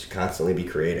on, just to constantly be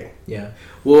creating. Yeah.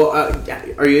 Well,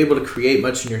 are you able to create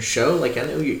much in your show? I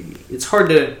know it's hard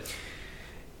to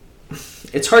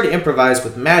improvise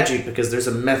with magic, because there's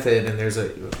a method and there's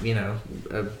a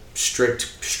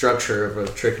strict structure of a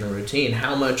trick and a routine.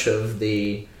 How much of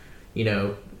the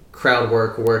crowd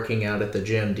work, working out at the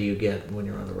gym, do you get when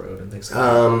you're on the road and things like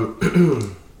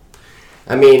that?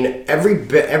 I mean, every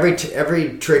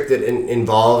trick that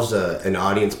involves an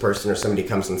audience person or somebody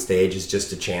comes on stage is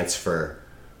just a chance for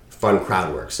fun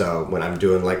crowd work. So when I'm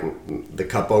doing the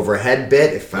cup over head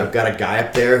bit, if I've got a guy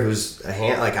up there who's a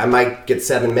hand, I might get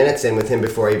 7 minutes in with him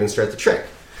before I even start the trick.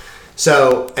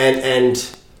 So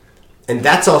and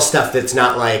that's all stuff that's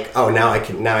not now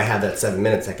I have that 7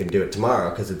 minutes, I can do it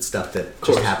tomorrow, because it's stuff that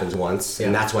just happens once.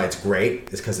 And that's why it's great,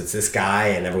 is because it's this guy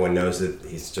and everyone knows that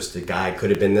he's just a guy. Could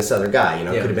have been this other guy,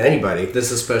 could have been anybody. This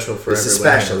is special for everyone. This is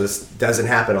special. This doesn't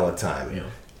happen all the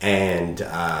time. And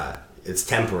it's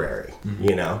temporary,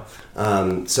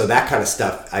 so that kind of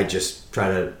stuff I just try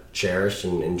to cherish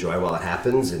and enjoy while it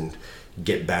happens, and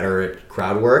get better at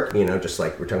crowd work, just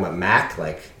like we're talking about Mac,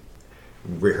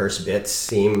 rehearse bits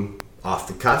seem off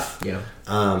the cuff.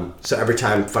 So every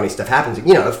time funny stuff happens,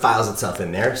 it files itself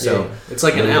in there. So it's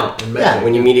like an out.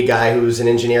 When you meet a guy who's an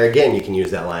engineer again, you can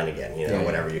use that line again.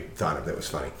 Whatever you thought of that was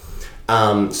funny.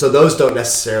 So those don't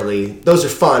necessarily. Those are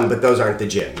fun, but those aren't the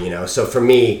gym. So for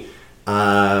me,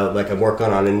 I'm working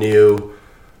on a new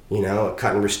a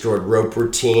cut and restored rope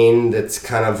routine that's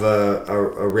kind of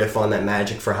a riff on that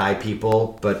Magic for High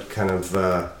people, but kind of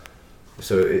a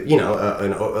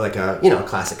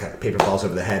classic kind of paper balls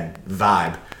over the head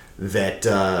vibe that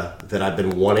I've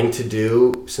been wanting to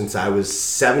do since I was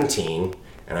 17,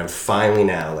 and I'm finally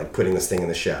now like putting this thing in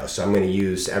the show. So I'm going to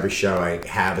use every show I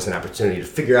have as an opportunity to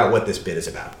figure out what this bit is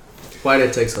about. Why did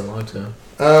it take so long to?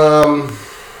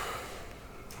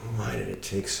 Why did it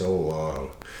take so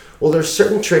long? Well, there's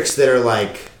certain tricks that are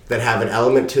like that have an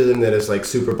element to them that is like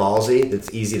super ballsy.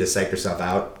 That's easy to psych yourself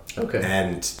out. Okay.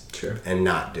 And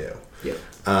not do. Yep.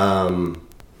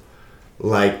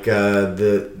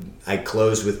 I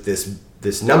close with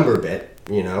this number bit,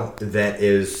 that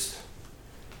is,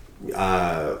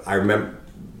 I remember,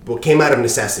 came out of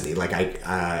necessity. Like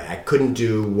I couldn't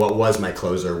do what was my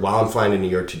closer while I'm flying to New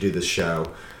York to do this show.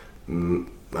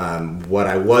 What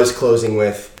I was closing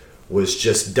with was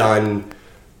just done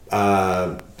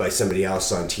by somebody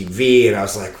else on TV, and I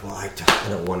was like, well, I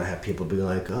don't want to have people be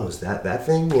like, oh, is that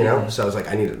thing, So I was like,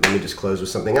 let me just close with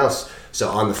something else. So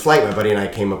on the flight, my buddy and I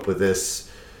came up with this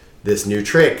new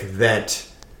trick that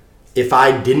if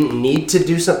I didn't need to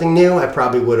do something new, I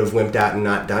probably would have wimped out and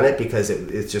not done it, because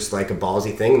it's just like a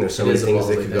ballsy thing, and there's so many things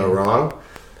that could go wrong.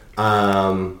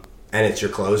 And it's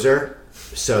your closer,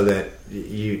 so that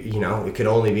it could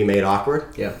only be made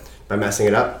awkward by messing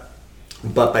it up.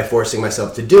 But by forcing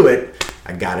myself to do it,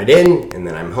 I got it in, and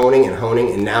then I'm honing,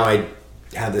 and now I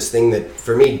have this thing that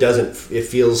for me it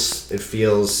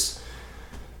feels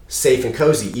safe and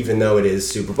cozy, even though it is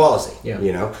super ballsy.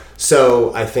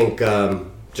 So I think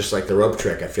just like the rope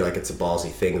trick, I feel like it's a ballsy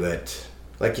thing that,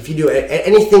 like, if you do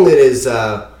anything that is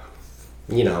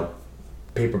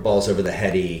paper balls over the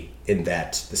heady, in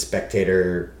that the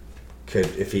spectator could,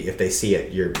 if they see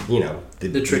it,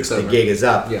 the trick's over. The gig is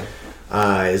up.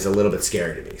 Is a little bit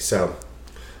scary to me. So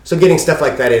getting stuff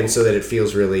like that in so that it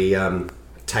feels really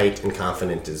tight and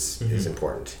confident is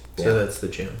important. So that's the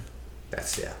tune.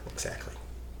 Exactly.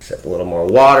 Except a little more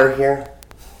water here.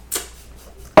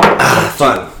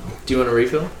 Fun. Do you want a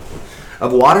refill?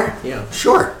 Of water? Yeah.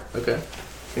 Sure. Okay.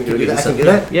 Can you do that? I can do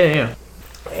that? Yeah.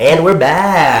 And we're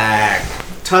back.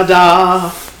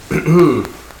 Ta-da!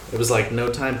 It was like no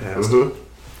time passed. Mm-hmm.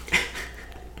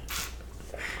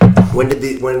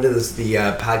 When does the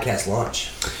podcast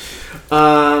launch?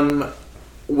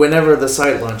 Whenever the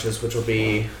site launches, which will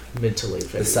be mid to late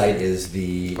February. The site is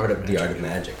the Art of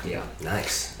Magic. Yeah.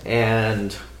 Nice.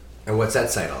 And what's that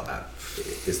site all about?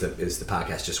 Is the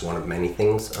podcast just one of many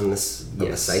things on this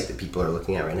the site that people are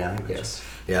looking at right now? Yes.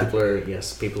 Yeah.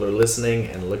 People are listening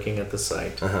and looking at the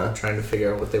site, trying to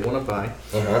figure out what they want to buy.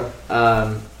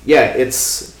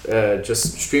 It's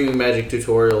just streaming magic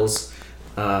tutorials,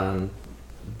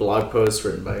 blog posts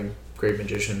written by great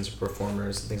magicians,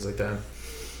 performers, and things like that.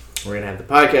 We're going to have the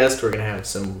podcast. We're going to have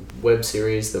some web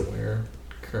series that we're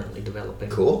currently developing.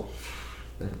 Cool.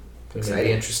 That we may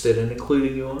be interested in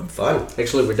including you on. Fun.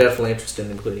 Actually, we're definitely interested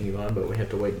in including you on, but we have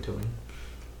to wait until we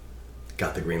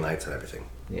got the green lights and everything.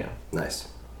 Yeah. Nice.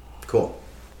 Cool.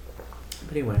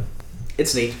 But anyway,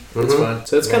 it's neat. It's fun.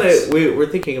 So it's kind of, we're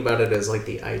thinking about it as like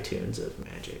the iTunes of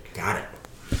magic. Got it.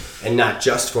 And not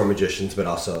just for magicians, but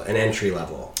also an entry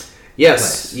level.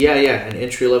 Yes. Place. Yeah. An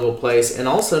entry level place. And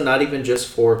also not even just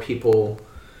for people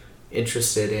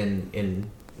interested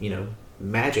in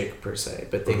magic per se,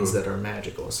 but things that are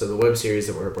magical. So the web series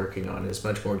that we're working on is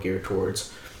much more geared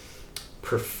towards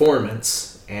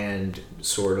performance and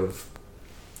sort of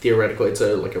theoretical. It's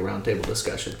like a roundtable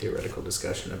discussion, theoretical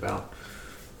discussion about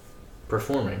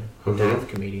performing. To have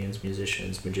comedians,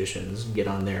 musicians, magicians get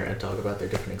on there and talk about their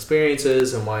different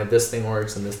experiences and why this thing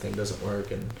works and this thing doesn't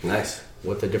work, and nice,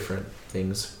 what the different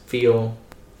things feel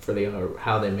for or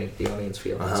how they make the audience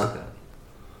feel. Things like that.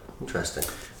 Interesting.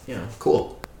 Yeah.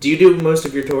 Cool. Do you do most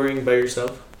of your touring by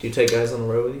yourself? Do you take guys on the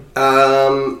road with you?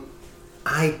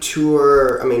 I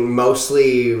tour. I mean,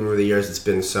 mostly over the years it's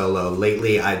been solo.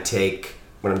 Lately, I take,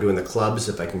 when I'm doing the clubs,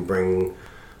 if I can bring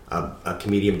a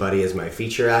comedian buddy as my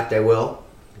feature act, I will.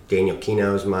 Daniel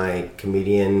Kino's my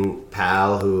comedian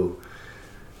pal who,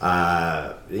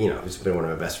 who's been one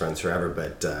of my best friends forever,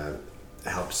 but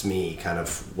helps me kind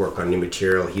of work on new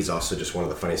material. He's also just one of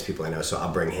the funniest people I know, so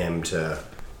I'll bring him to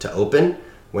open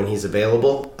when he's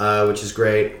available, which is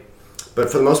great. But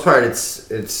for the most part,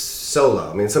 it's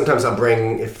solo. I mean, sometimes I'll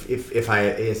bring, if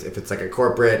it's like a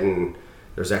corporate and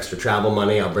there's extra travel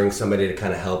money, I'll bring somebody to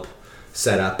kind of help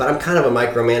set up. But I'm kind of a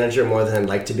micromanager more than I'd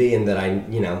like to be, in that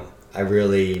I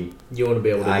really, you want to be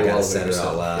able to I do gotta all set it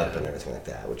all up and everything like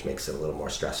that, which makes it a little more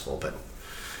stressful. But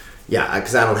yeah,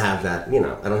 because I don't have that, I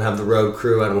don't have the road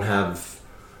crew. I don't have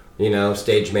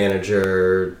stage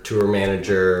manager, tour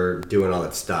manager, doing all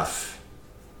that stuff.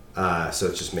 So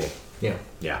it's just me. Yeah.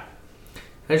 Yeah.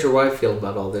 How does your wife feel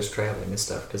about all this traveling and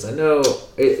stuff? Because I know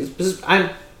I'm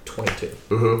 22,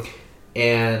 Mm-hmm.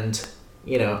 and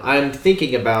I'm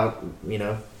thinking about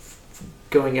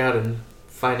going out and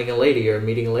finding a lady or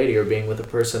meeting a lady or being with a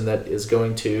person that is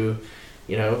going to,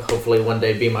 hopefully one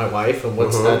day be my wife. And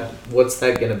what's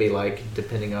that going to be like,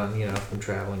 depending on if I'm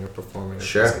traveling or performing or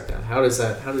Sure. things like that. How does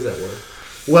that work?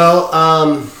 Well,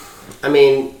 I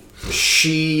mean,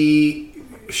 she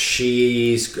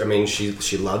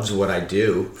loves what I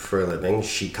do for a living.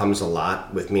 She comes a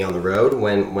lot with me on the road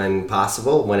when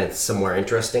possible, when it's somewhere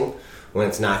interesting, when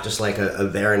it's not just like a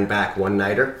there and back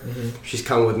one-nighter. Mm-hmm. She's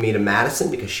come with me to Madison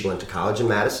because she went to college in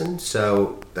Madison,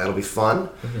 so that'll be fun.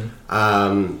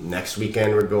 Mm-hmm. Next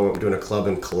weekend we're doing a club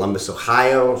in Columbus,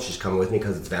 Ohio. She's coming with me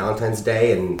because it's Valentine's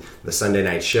Day, and the Sunday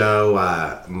night show,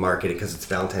 marketed because it's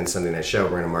Valentine's Sunday night show.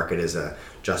 We're going to market as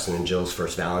Justin and Jill's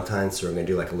first Valentine's, so we're going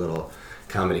to do like a little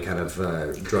comedy kind of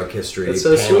drug history. That's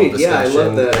so panel sweet. Yeah, I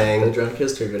love the thing. drunk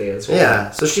history videos. Yeah,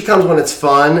 so she comes when it's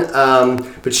fun,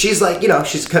 but she's like,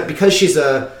 because she's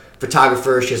a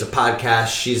photographer, she has a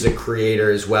podcast, she's a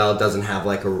creator as well, doesn't have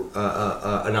like an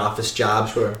office job.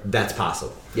 Sure. That's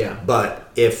possible. Yeah. But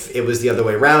if it was the other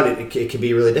way around, it could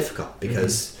be really difficult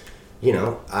because,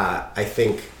 I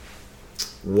think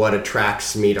what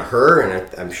attracts me to her, and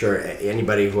I'm sure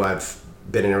anybody who I've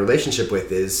been in a relationship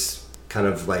with, is kind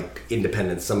of like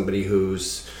independent, somebody who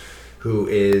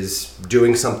is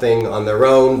doing something on their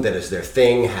own, that is their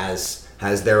thing, has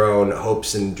their own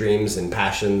hopes and dreams and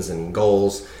passions and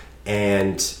goals,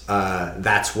 and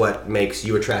that's what makes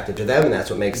you attracted to them, and that's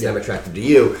what makes them attracted to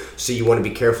you. So you want to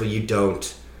be careful you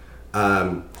don't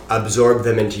absorb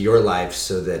them into your life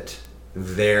so that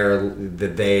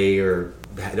they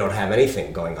don't have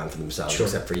anything going on for themselves. Sure.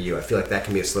 Except for you. I feel like that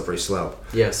can be a slippery slope.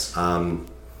 Yes.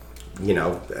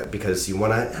 Because you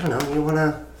want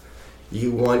to,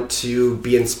 you want to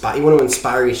be inspired. You want to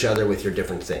inspire each other with your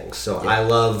different things. So I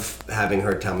love having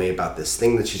her tell me about this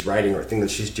thing that she's writing or thing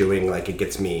that she's doing. Like, it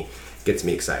gets me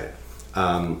excited.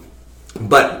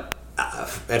 But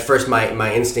at first,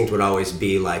 my instinct would always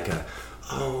be like,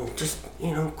 just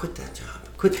quit that job,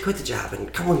 quit the job,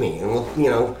 and come with me, and we'll, you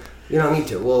don't need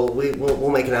to.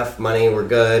 We'll make enough money. We're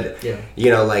good. Yeah.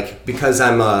 Because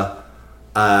I'm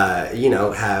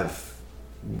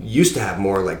used to have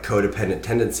more like codependent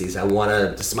tendencies. I want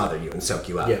to smother you and soak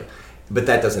you up. Yeah. But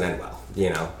that doesn't end well,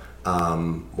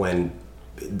 when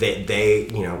they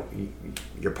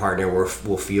your partner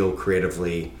will feel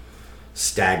creatively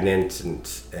stagnant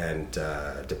and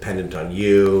dependent on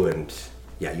you, and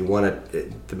you want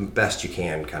to, the best you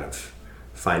can, kind of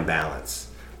find balance.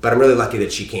 But I'm really lucky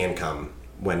that she can come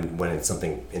when it's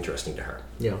something interesting to her.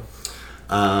 Yeah.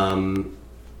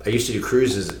 I used to do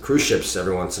cruise ships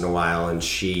every once in a while, and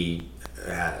she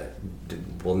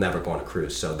will never go on a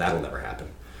cruise, so that'll never happen.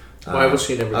 Why will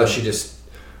she never go? She just,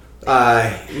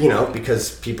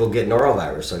 because people get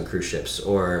norovirus on cruise ships,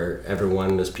 or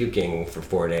everyone is puking for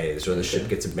 4 days, or the ship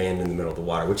gets abandoned in the middle of the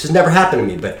water, which has never happened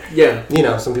to me, but,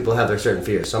 some people have their certain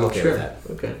fears, so I'm okay with that.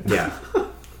 Okay. Yeah.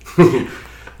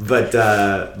 But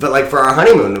like for our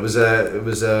honeymoon, it was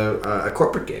a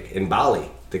corporate gig in Bali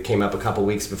that came up a couple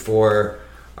weeks before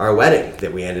our wedding,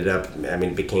 that we ended up,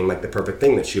 it became like the perfect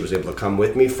thing that she was able to come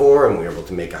with me for, and we were able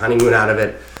to make a honeymoon out of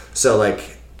it. So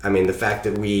the fact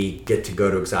that we get to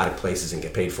go to exotic places and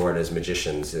get paid for it as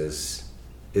magicians is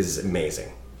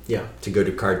amazing. Yeah. To go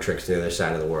do card tricks to the other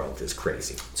side of the world is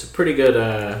crazy. It's a pretty good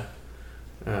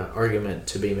argument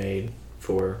to be made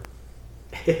for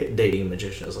dating a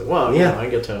magician. It's like, well, I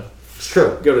get to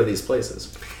go to these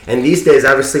places. And these days,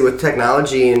 obviously, with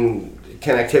technology and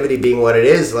connectivity being what it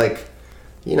is,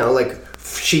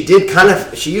 she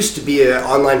used to be an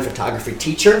online photography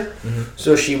teacher,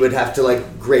 so she would have to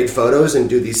grade photos and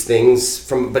do these things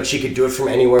but she could do it from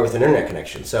anywhere with an internet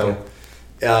connection. So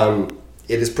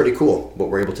it is pretty cool what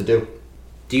we're able to do.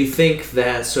 Do you think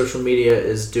that social media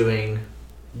is doing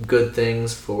good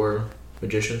things for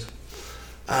magicians?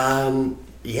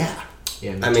 Yeah.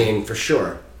 Yeah. For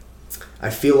sure.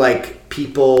 I feel like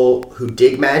people who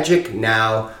dig magic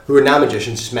now, who are not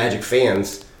magicians, just magic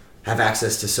fans, have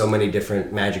access to so many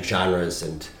different magic genres,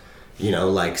 and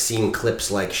seeing clips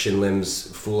like Shin Lim's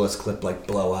Fool Us clip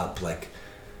blow up,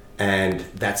 and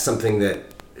that's something that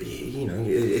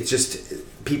it's just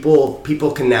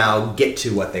people can now get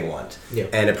to what they want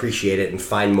and appreciate it and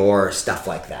find more stuff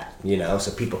like that.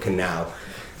 So people can now.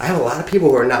 I have a lot of people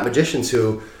who are not magicians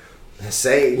who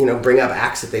say, bring up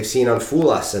acts that they've seen on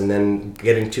Fool Us, and then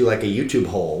get into a YouTube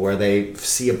hole where they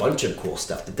see a bunch of cool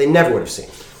stuff that they never would have seen.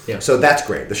 Yeah. So that's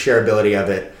great. The shareability of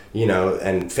it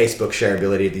and Facebook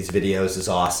shareability of these videos is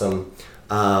awesome.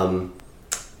 I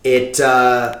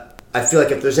feel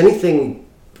like if there's anything,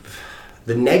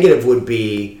 the negative would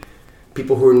be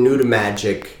people who are new to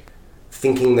magic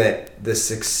thinking that the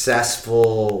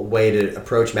successful way to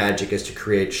approach magic is to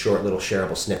create short little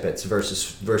shareable snippets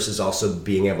versus also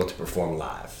being able to perform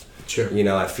live. Sure.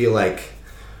 I feel like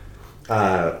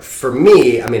for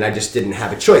me, I just didn't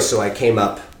have a choice, so I came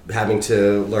up having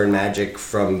to learn magic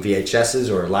from VHSs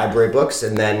or library books,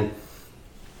 and then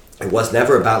it was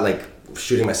never about like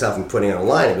shooting myself and putting it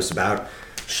online. It was about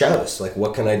shows, like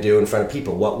what can I do in front of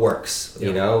people, what works.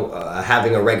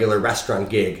 Having a regular restaurant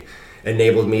gig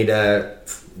enabled me to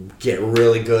get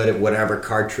really good at whatever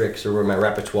card tricks were in my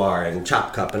repertoire and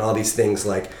chop cup and all these things,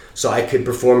 like so I could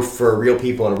perform for real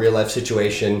people in a real life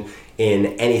situation in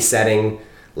any setting,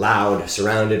 loud,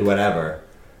 surrounded, whatever,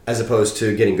 as opposed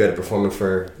to getting good at performing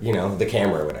for the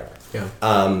camera or whatever.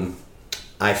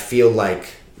 I feel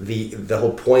like the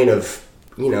whole point of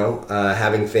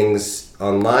having things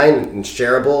online and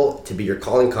shareable to be your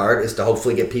calling card is to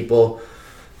hopefully get people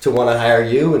to want to hire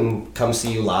you and come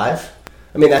see you live.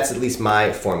 That's at least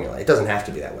my formula. It doesn't have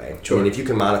to be that way. Sure. If you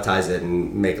can monetize it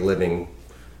and make a living,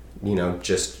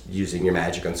 just using your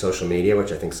magic on social media,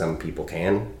 which I think some people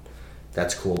can,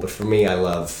 that's cool. But for me, I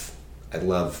love the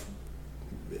live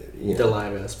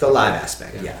aspect. The live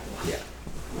aspect, yeah.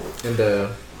 And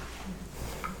the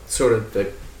sort of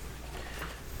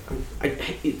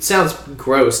it sounds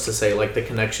gross to say like the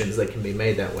connections that can be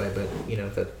made that way, but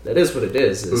that is what it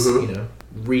is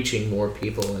reaching more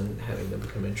people and having them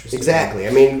become interested. Exactly.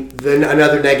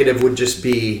 Another negative would just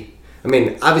be,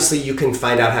 obviously you can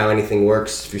find out how anything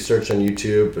works if you search on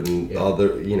YouTube and all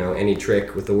the any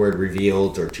trick with the word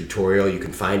revealed or tutorial, you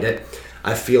can find it.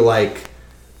 I feel like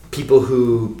people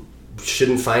who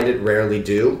shouldn't find it rarely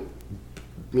do.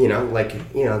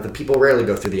 The people rarely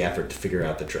go through the effort to figure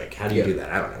out the trick. How do you do that?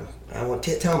 I don't know.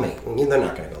 Tell me. They're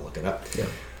not going to go look it up. Yeah.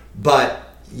 But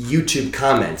YouTube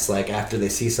comments, like after they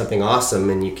see something awesome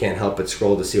and you can't help but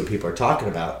scroll to see what people are talking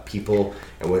about, and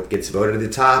what gets voted to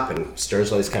the top and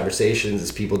stirs all these conversations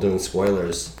is people doing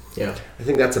spoilers. Yeah. I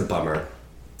think that's a bummer.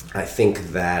 I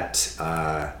think that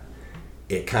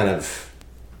it kind of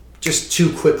just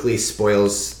too quickly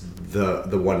spoils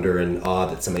the wonder and awe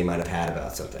that somebody might have had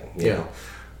about something. You know?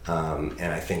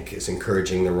 And I think it's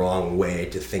encouraging the wrong way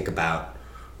to think about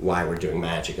why we're doing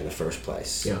magic in the first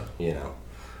place. Yeah.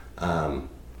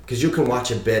 Because you can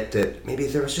watch a bit that maybe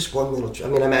there was just one little...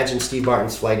 imagine Steve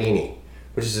Martin's Flightini,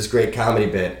 which is this great comedy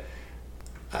bit.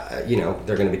 They're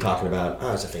going to be talking about,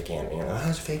 it's a fake hand.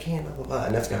 It's a fake hand, blah, blah, blah.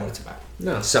 And that's not what it's about.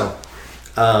 No. So...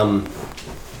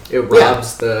 it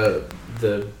robs the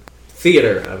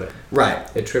theater of it. Right.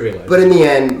 It trivializes. But in the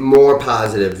end, more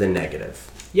positive than negative.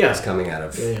 Yeah. Is coming out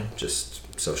of just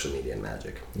social media and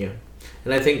magic. Yeah.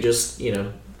 And I think just,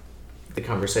 the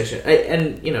conversation.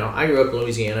 I grew up in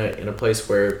Louisiana in a place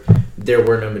where there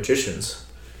were no magicians.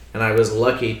 And I was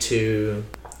lucky to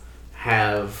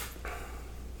have,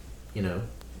 the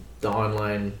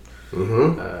online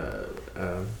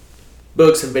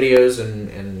books and videos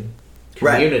and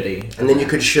community. Right. And then you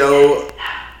could show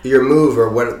your move or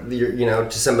what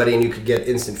to somebody, and you could get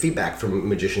instant feedback from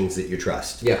magicians that you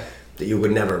trust. Yeah. That you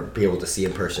would never be able to see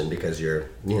in person because you're,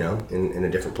 in a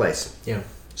different place. Yeah.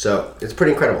 So it's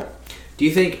pretty incredible. Do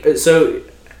you think, so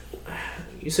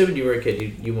you said when you were a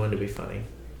kid you wanted to be funny.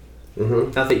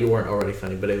 Mm-hmm. Not that you weren't already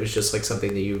funny, but it was just like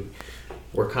something that you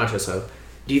were conscious of.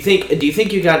 Do you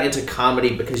think you got into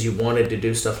comedy because you wanted to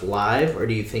do stuff live, or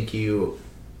do you think you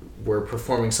were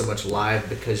performing so much live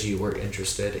because you were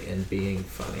interested in being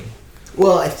funny?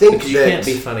 Well, I think because you can't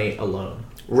be funny alone.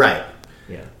 Right.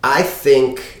 Yeah. I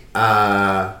think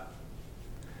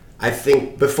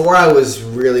before I was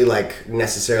really like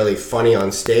necessarily funny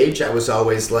on stage, I was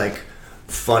always like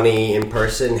funny in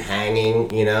person, hanging,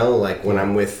 like when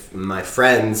I'm with my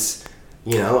friends,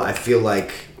 I feel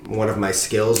like one of my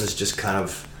skills is just kind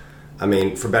of,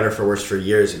 for better or for worse, for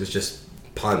years, it was just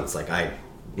puns. Like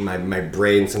my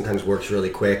brain sometimes works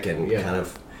really quick and kind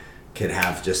of could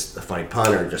have just a funny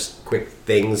pun or just quick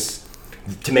things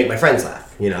to make my friends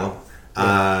laugh,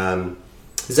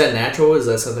 Is that natural? Is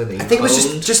that something that you I think honed?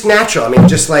 It was just natural.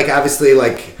 Just like obviously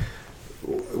like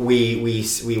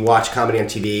we watch comedy on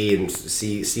TV and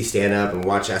see stand up and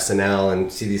watch SNL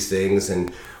and see these things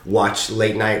and watch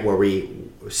late night where we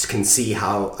can see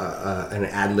how an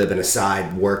ad lib and a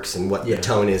side works and what the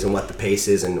tone is and what the pace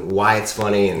is and why it's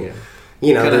funny and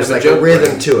there's like a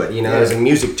rhythm to it. There's a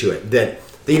music to it that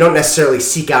you don't necessarily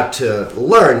seek out to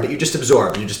learn, but you just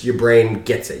absorb. Your brain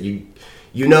gets it.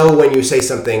 You know when you say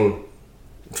something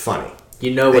funny.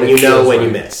 You know when when you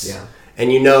miss. Yeah.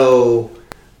 And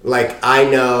Like, I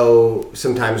know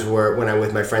sometimes when I'm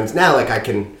with my friends now, like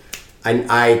and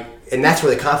that's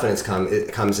where the confidence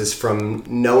comes is from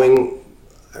knowing,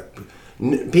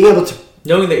 being able to...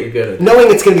 Knowing that you're good at it.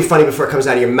 Knowing it's going to be funny before it comes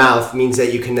out of your mouth means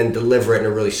that you can then deliver it in a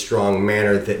really strong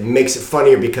manner that makes it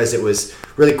funnier because it was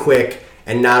really quick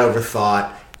and not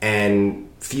overthought and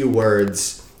few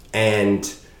words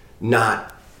and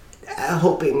not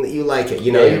hoping that you like it.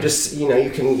 You know, you just,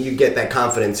 you get that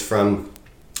confidence from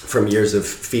years of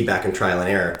feedback and trial and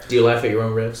error. Do you laugh at your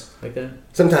own riffs like that?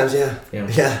 Sometimes, yeah.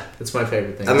 Yeah. That's my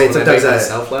favorite thing. I mean, sometimes I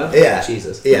myself laugh. Yeah.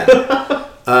 Jesus. Yeah.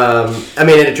 I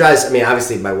mean, and it drives. I mean,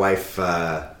 obviously, my wife.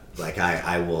 Like,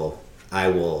 I will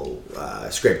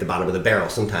scrape the bottom of the barrel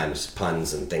sometimes,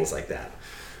 puns and things like that,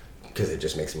 because it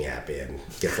just makes me happy and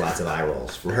gets lots of eye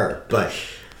rolls from her.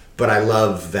 But I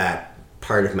love that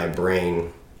part of my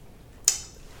brain.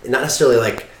 Not necessarily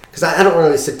like, because I don't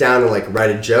really sit down and like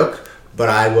write a joke, but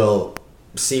I will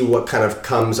see what kind of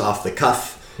comes off the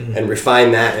cuff and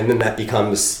refine that, and then that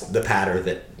becomes the pattern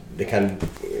that kind of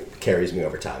carries me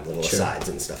over time, little asides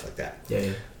and stuff like that.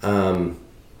 Yeah.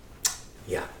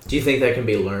 Do you think that can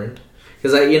be learned?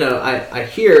 Because I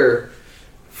hear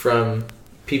from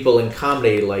people in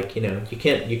comedy, like, you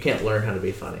can't learn how to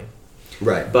be funny,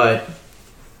 right? But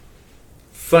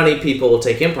funny people will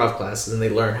take improv classes and they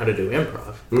learn how to do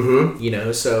improv.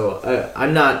 Mm-hmm. So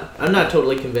I'm not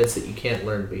totally convinced that you can't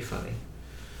learn to be funny,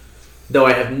 though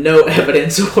I have no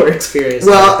evidence or experience.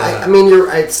 Well, I mean,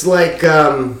 it's like.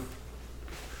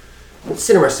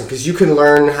 It's interesting because you can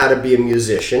learn how to be a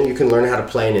musician, you can learn how to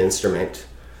play an instrument,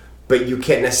 but you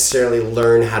can't necessarily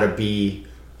learn how to be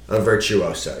a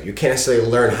virtuoso. You can't necessarily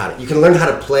you can learn how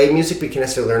to play music, but you can't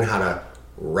necessarily learn how to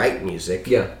write music.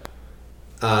 Yeah.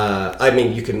 I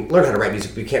mean, you can learn how to write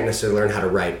music, but you can't necessarily learn how to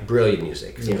write brilliant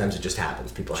music. Sometimes it just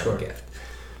happens. People have a gift.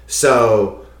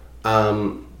 So,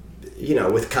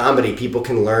 with comedy, people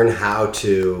can learn how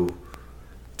to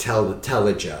tell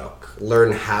a joke,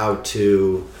 learn how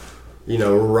to...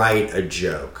 write a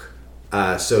joke.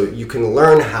 So you can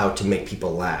learn how to make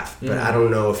people laugh, but I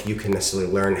don't know if you can necessarily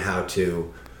learn how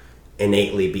to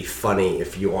innately be funny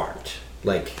if you aren't.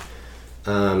 Like,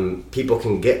 people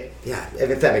can get... Yeah,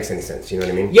 if that makes any sense, you know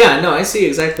what I mean? Yeah, no, I see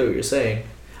exactly what you're saying.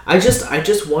 I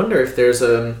just wonder if there's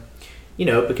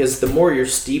because the more you're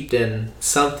steeped in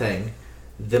something,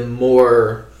 the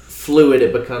more fluid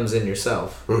it becomes in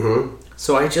yourself. Mm-hmm.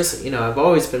 So I've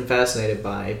always been fascinated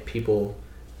by people...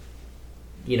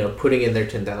 putting in their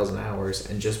 10,000 hours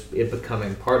and just it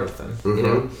becoming part of them,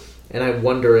 And I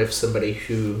wonder if somebody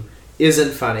who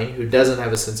isn't funny, who doesn't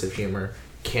have a sense of humor,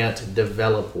 can't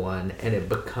develop one and it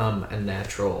become a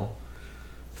natural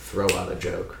throw out a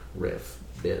joke, riff,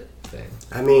 bit thing.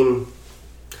 I mean,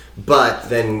 but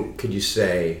then could you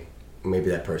say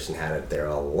maybe that person had it there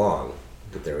all along,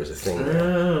 that there was a thing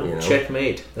there?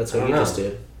 Checkmate. That's what you just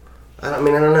did. I don't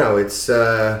know. It's,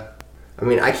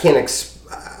 I can't...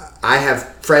 I have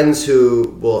friends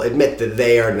who will admit that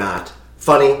they are not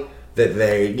funny, that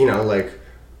they, like,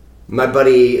 my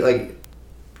buddy, like,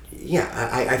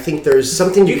 I think there's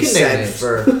something to be said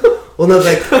for, well, no,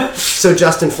 like, so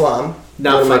Justin Flom,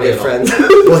 one of my good friends,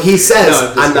 well, he says,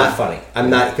 I'm not funny. I'm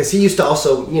not, because he used to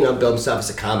also, build himself as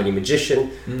a comedy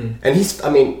magician, and he's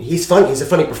funny, he's a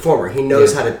funny performer. He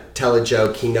knows how to tell a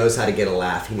joke, he knows how to get a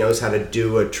laugh, he knows how to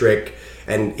do a trick,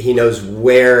 and he knows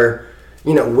where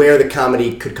the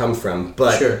comedy could come from,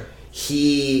 but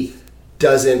he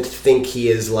doesn't think he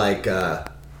is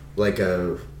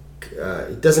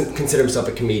doesn't consider himself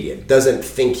a comedian, doesn't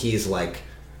think he's like,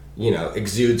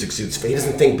 exudes. He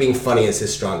doesn't think being funny is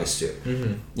his strongest suit.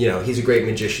 Mm-hmm. He's a great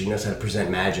magician, he knows how to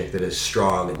present magic that is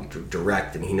strong and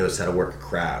direct, and he knows how to work a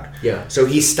crowd. Yeah. So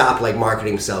he stopped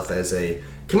marketing himself as a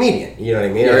comedian, you know what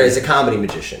I mean? Yeah. Or as a comedy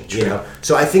magician,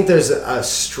 So I think there's a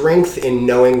strength in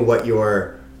knowing what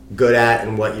you're good at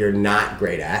and what you're not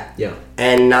great at,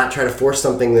 and not try to force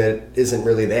something that isn't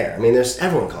really there. I mean,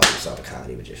 everyone calls himself a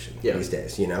comedy magician these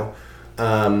days,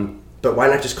 but why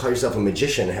not just call yourself a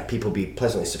magician and have people be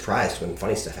pleasantly surprised when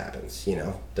funny stuff happens?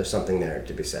 There's something there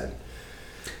to be said.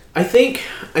 I think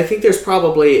there's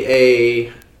probably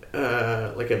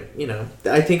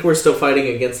I think we're still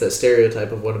fighting against that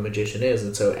stereotype of what a magician is,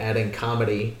 and so adding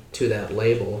comedy to that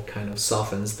label kind of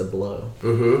softens the blow.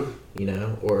 Mm-hmm.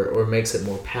 Or makes it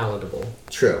more palatable.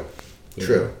 True.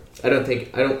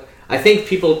 I think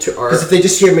people are... Because if they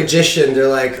just hear magician, they're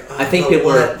like, I think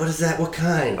people are... What is that? What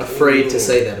kind? Afraid to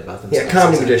say that about themselves. Yeah,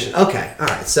 comedy magician. Okay, all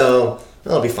right. So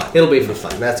it'll be fun. It'll be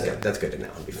fun. That's good. That's good to know.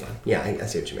 It'll be fun. Yeah, I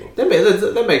see what you mean. That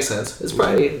makes sense. It's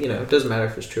probably, it doesn't matter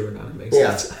if it's true or not. It makes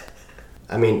sense.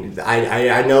 I mean,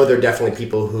 I know there are definitely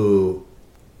people who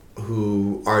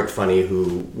who aren't funny,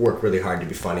 who work really hard to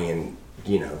be funny, and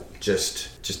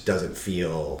just doesn't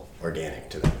feel organic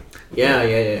to them. Yeah.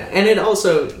 And it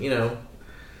also,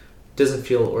 doesn't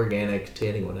feel organic to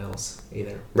anyone else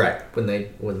either. Right. When they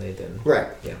didn't. Right.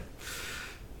 Yeah.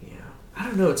 I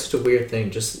don't know. It's such a weird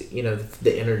thing. Just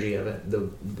the energy of it.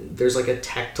 There's like a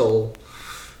tactile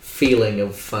feeling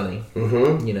of funny.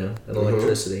 Mm-hmm. An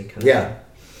electricity kind of thing.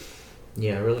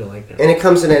 Yeah, I really like that. And it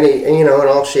comes in in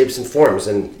all shapes and forms.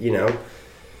 And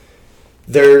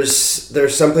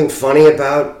there's something funny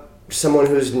about someone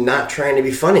who's not trying to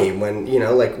be funny. When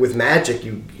like with magic,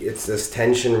 it's this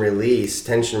tension release.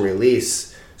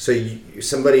 So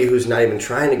somebody who's not even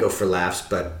trying to go for laughs,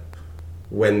 but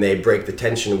when they break the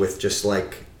tension with just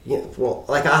like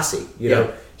like Ozzy,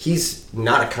 he's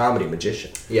not a comedy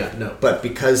magician. Yeah, no. But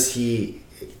because he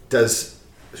does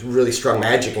really strong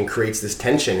magic and creates this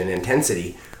tension and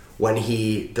intensity, when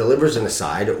he delivers an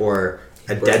aside or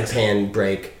a deadpan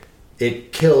break,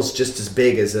 it kills just as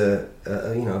big as a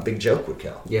big joke would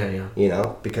kill. Yeah.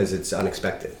 Because it's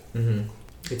unexpected. Mm-hmm.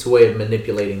 It's a way of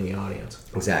manipulating the audience.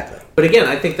 Exactly. But again,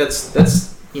 I think that's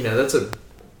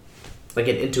like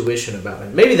an intuition about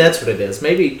it. Maybe that's what it is.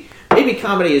 Maybe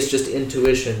comedy is just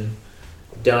intuition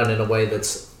done in a way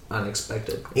that's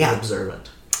unexpected and observant.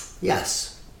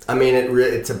 Yes. I mean,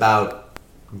 it's about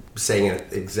saying it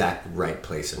at the exact right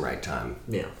place and right time.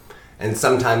 Yeah. And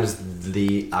sometimes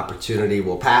the opportunity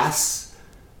will pass,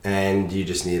 and you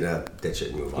just need to ditch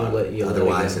it and move on.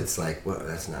 Otherwise, it's like, well,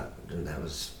 that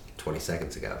was 20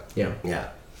 seconds ago. Yeah. Yeah.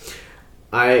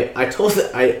 I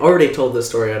already told this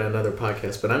story on another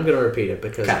podcast, but I'm going to repeat it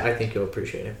because I think you'll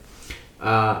appreciate it.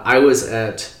 I was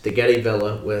at the Getty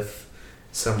Villa with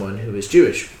someone who is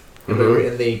Jewish, and we were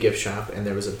in the gift shop, and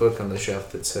there was a book on the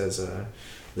shelf that says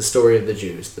The Story of the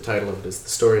Jews. The title of it is The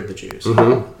Story of the Jews.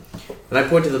 And I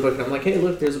point to the book, and I'm like, hey,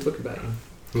 look, there's a book about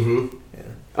you. Yeah.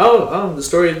 Oh, The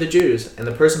Story of the Jews. And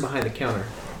the person behind the counter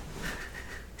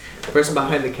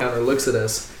looks at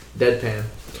us, deadpan.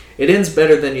 It ends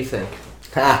better than you think.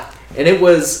 Ha! And it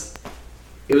was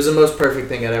the most perfect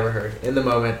thing I'd ever heard in the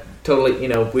moment. Totally,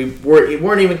 we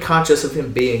weren't even conscious of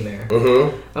him being there.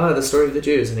 Oh, The Story of the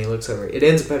Jews, and he looks over. It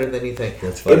ends better than you think.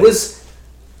 That's funny. It was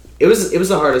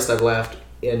the hardest I've laughed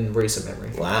in recent memory.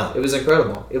 Wow. It was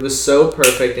incredible. It was so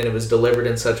perfect, and it was delivered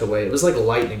in such a way. It was like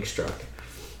lightning struck.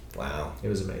 Wow. It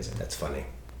was amazing. That's funny.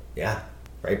 Yeah.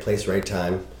 Right place, right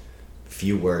time.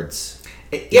 Few words.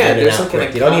 There's like an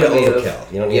economy. You don't need to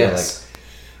overkill. You don't need to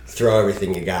throw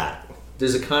everything you got.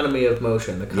 There's economy of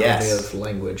motion, economy of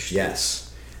language. Yes.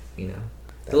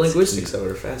 The linguistics of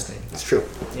it are fascinating. It's true.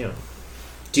 Yeah.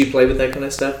 Do you play with that kind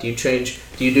of stuff? Do you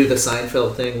do the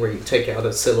Seinfeld thing where you take out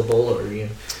a syllable or you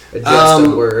adjust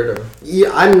a word? Or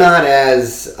yeah, I'm not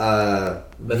as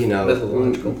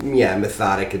methodological.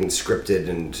 Methodic and scripted,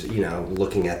 and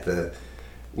looking at the,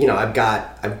 I've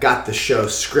got the show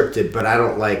scripted, but I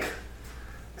don't like.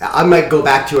 I might go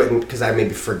back to it because I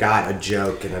maybe forgot a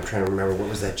joke, and I'm trying to remember what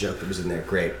was that joke that was in there.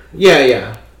 Great.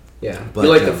 Yeah. But, you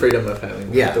like the freedom of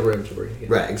having the room to breathe.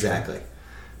 Right, exactly.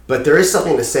 But there is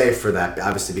something to say for that,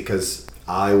 obviously, because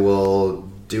I will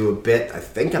do a bit. I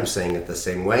think I'm saying it the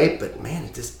same way, but man,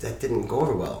 that didn't go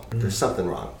over well. There's something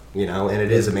wrong, and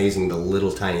it is amazing the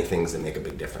little tiny things that make a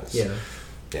big difference. Yeah.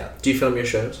 Yeah. Do you film your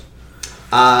shows?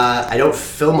 I don't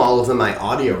film all of them. I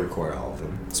audio record all of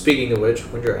them. Speaking of which,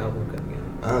 when's your album coming out?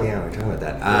 Oh yeah, we're talking about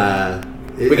that. At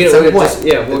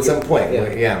some point,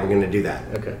 we're going to do that.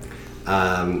 Okay.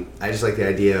 I just like the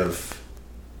idea of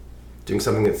doing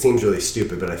something that seems really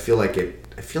stupid, but I feel like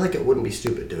it wouldn't be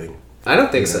stupid doing. I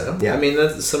don't think so. Yeah. I mean,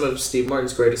 that's some of Steve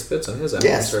Martin's greatest bits on his albums.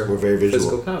 Yes, we're very visual.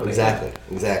 Physical comedy.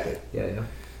 Exactly. Yeah.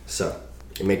 So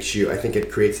it makes you. I think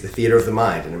it creates the theater of the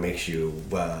mind, and it makes you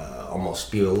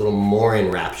almost be a little more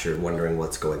enraptured, wondering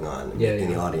what's going on, and making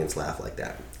the audience laugh like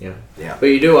that. Yeah. Yeah. But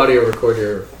you do audio record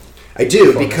your. I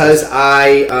do because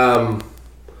I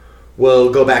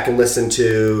will go back and listen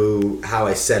to how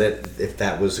I said it. If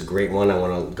that was a great one, I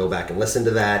want to go back and listen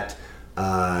to that.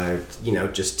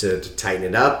 Just to tighten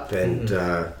it up, and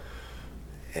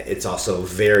it's also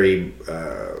very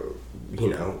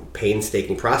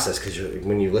painstaking process because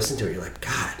when you listen to it, you're like,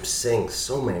 God, I'm saying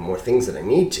so many more things than I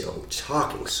need to. I'm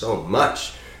talking so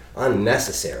much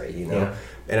unnecessary, Yeah.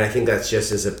 And I think that's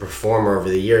just as a performer over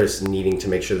the years needing to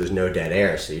make sure there's no dead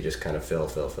air, so you just kind of fill.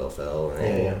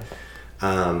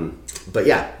 But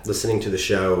yeah, listening to the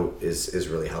show is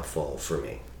really helpful for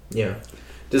me. Yeah.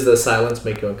 Does the silence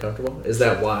make you uncomfortable? Is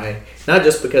that why? Not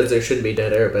just because there shouldn't be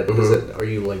dead air, but are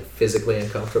you like physically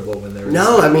uncomfortable when there is?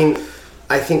 No, I mean,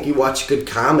 I think you watch good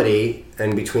comedy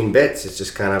and between bits, it's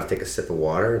just kind of take a sip of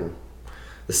water, and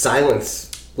the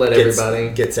silence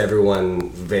gets everyone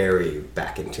very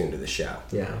back in tune to the show.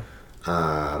 Yeah.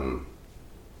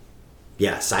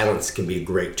 Silence can be a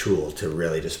great tool to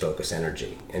really just focus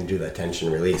energy and do that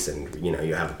tension release, and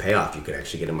you have a payoff. You can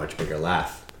actually get a much bigger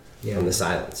laugh from the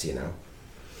silence.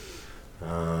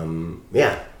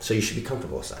 So you should be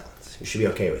comfortable with silence. You should be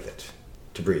okay with it.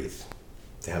 To breathe,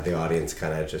 to have the audience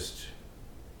kind of just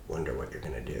wonder what you're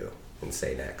going to do and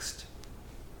say next.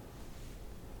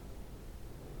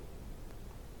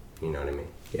 You know what I mean?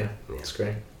 Yeah, it's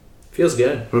great. Feels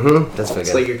good. Mm-hmm. That's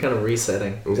it's like you're kind of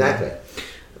resetting. Exactly.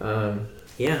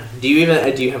 Yeah. Do you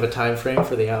have a time frame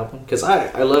for the album? Because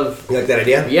I love. You like that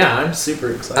idea? Yeah, I'm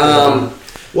super excited.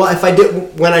 Well,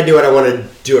 when I do it, I want to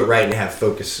do it right and have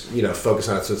focus on it.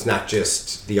 So it's not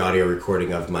just the audio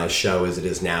recording of my show as it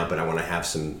is now, but I want to have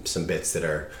some bits that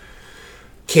are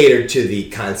catered to the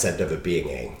concept of it being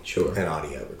an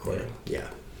audio recording. Yeah.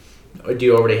 Or do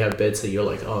you already have bits that you're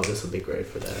like, oh, this would be great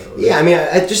for that? Yeah, I mean,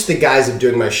 I just the guise of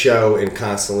doing my show and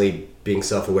constantly being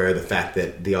self-aware of the fact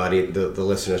that the audience, the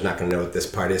listener's not going to know what this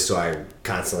part is, so I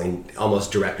constantly,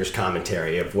 almost director's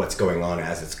commentary of what's going on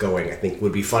as it's going, I think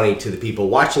would be funny to the people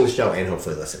watching the show and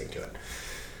hopefully listening to it.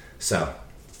 So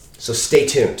stay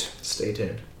tuned. Stay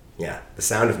tuned. Yeah, the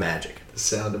sound of magic. The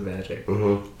sound of magic.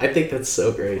 Mm-hmm. I think that's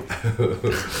so great.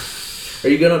 Are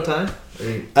you good on time?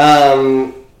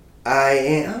 I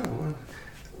am.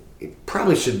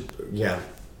 Probably should,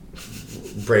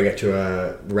 bring it to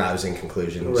a rousing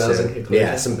conclusion.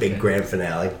 Yeah, some big grand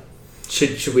finale.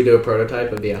 Should we do a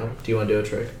prototype of the album? Do you want to do a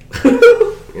trick?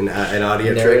 An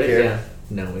audio trick here? Yeah.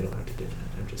 No, we don't have to do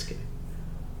that. I'm just kidding.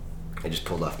 I just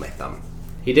pulled off my thumb.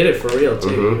 He did it for real, too.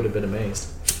 Mm-hmm. You would have been amazed.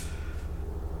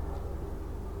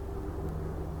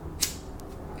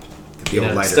 The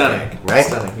old lighter stunning. gag, right?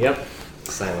 Stunning, yep.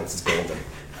 Silence is golden.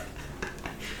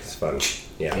 It's fun.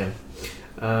 Yeah.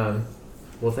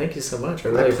 Well, thank you so much. I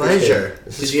My really pleasure.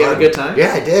 Did you have a good time?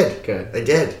 Yeah, I did. Good. I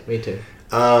did. Me too.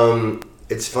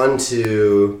 It's fun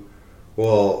to,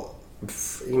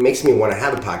 it makes me want to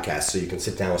have a podcast so you can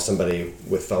sit down with somebody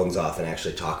with phones off and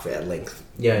actually talk at length.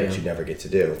 Which you never get to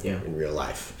do in real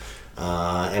life.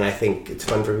 And I think it's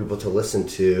fun for people to listen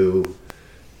to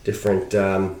different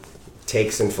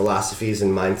takes and philosophies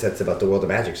and mindsets about the world of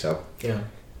magic. So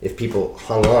if people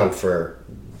hung on for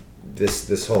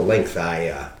this whole length,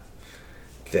 I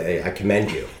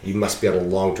commend you. You must be on a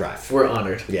long drive. We're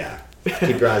honored. Yeah.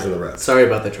 Keep your eyes on the road. Sorry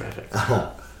about the traffic.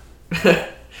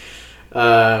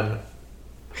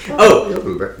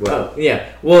 Yeah.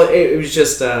 Well, it was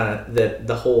just that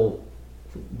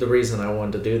the reason I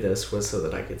wanted to do this was so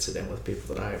that I could sit down with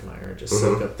people that I admire and just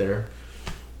soak up their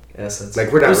essence.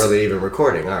 Like, we're not really even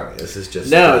recording, are we? This is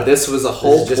just... No, this was a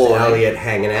whole just Elliott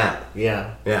hanging out.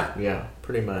 Yeah. Yeah. Yeah,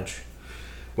 pretty much.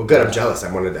 Well, good. I'm jealous.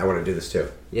 I want to do this too.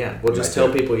 Yeah, well, just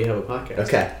tell people you have a podcast.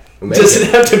 Okay. Amazing. Doesn't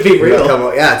have to be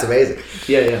real. Yeah, it's amazing.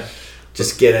 Yeah.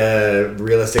 Just get a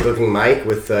realistic looking mic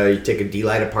with you take a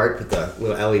D-light apart, put the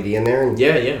little LED in there, and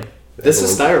yeah. This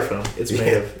is styrofoam. It's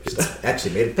made of. It's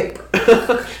actually made of paper.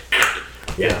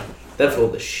 Yeah, that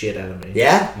fooled the shit out of me.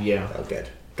 Yeah. Yeah. Oh, good.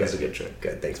 That's a good trick.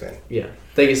 Good. Thanks, man. Yeah.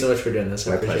 Thank you so much for doing this.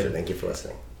 My pleasure. Thank you for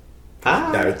listening.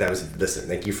 Hi. That was listen.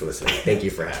 Thank you for listening. Thank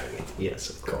you for having me. Yes,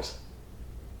 of course.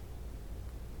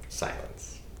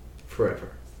 Silence.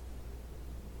 Forever.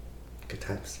 Good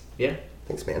times. Yeah.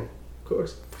 Thanks, man. Of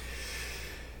course.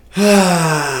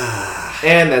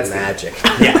 And that's magic.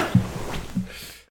 Yeah.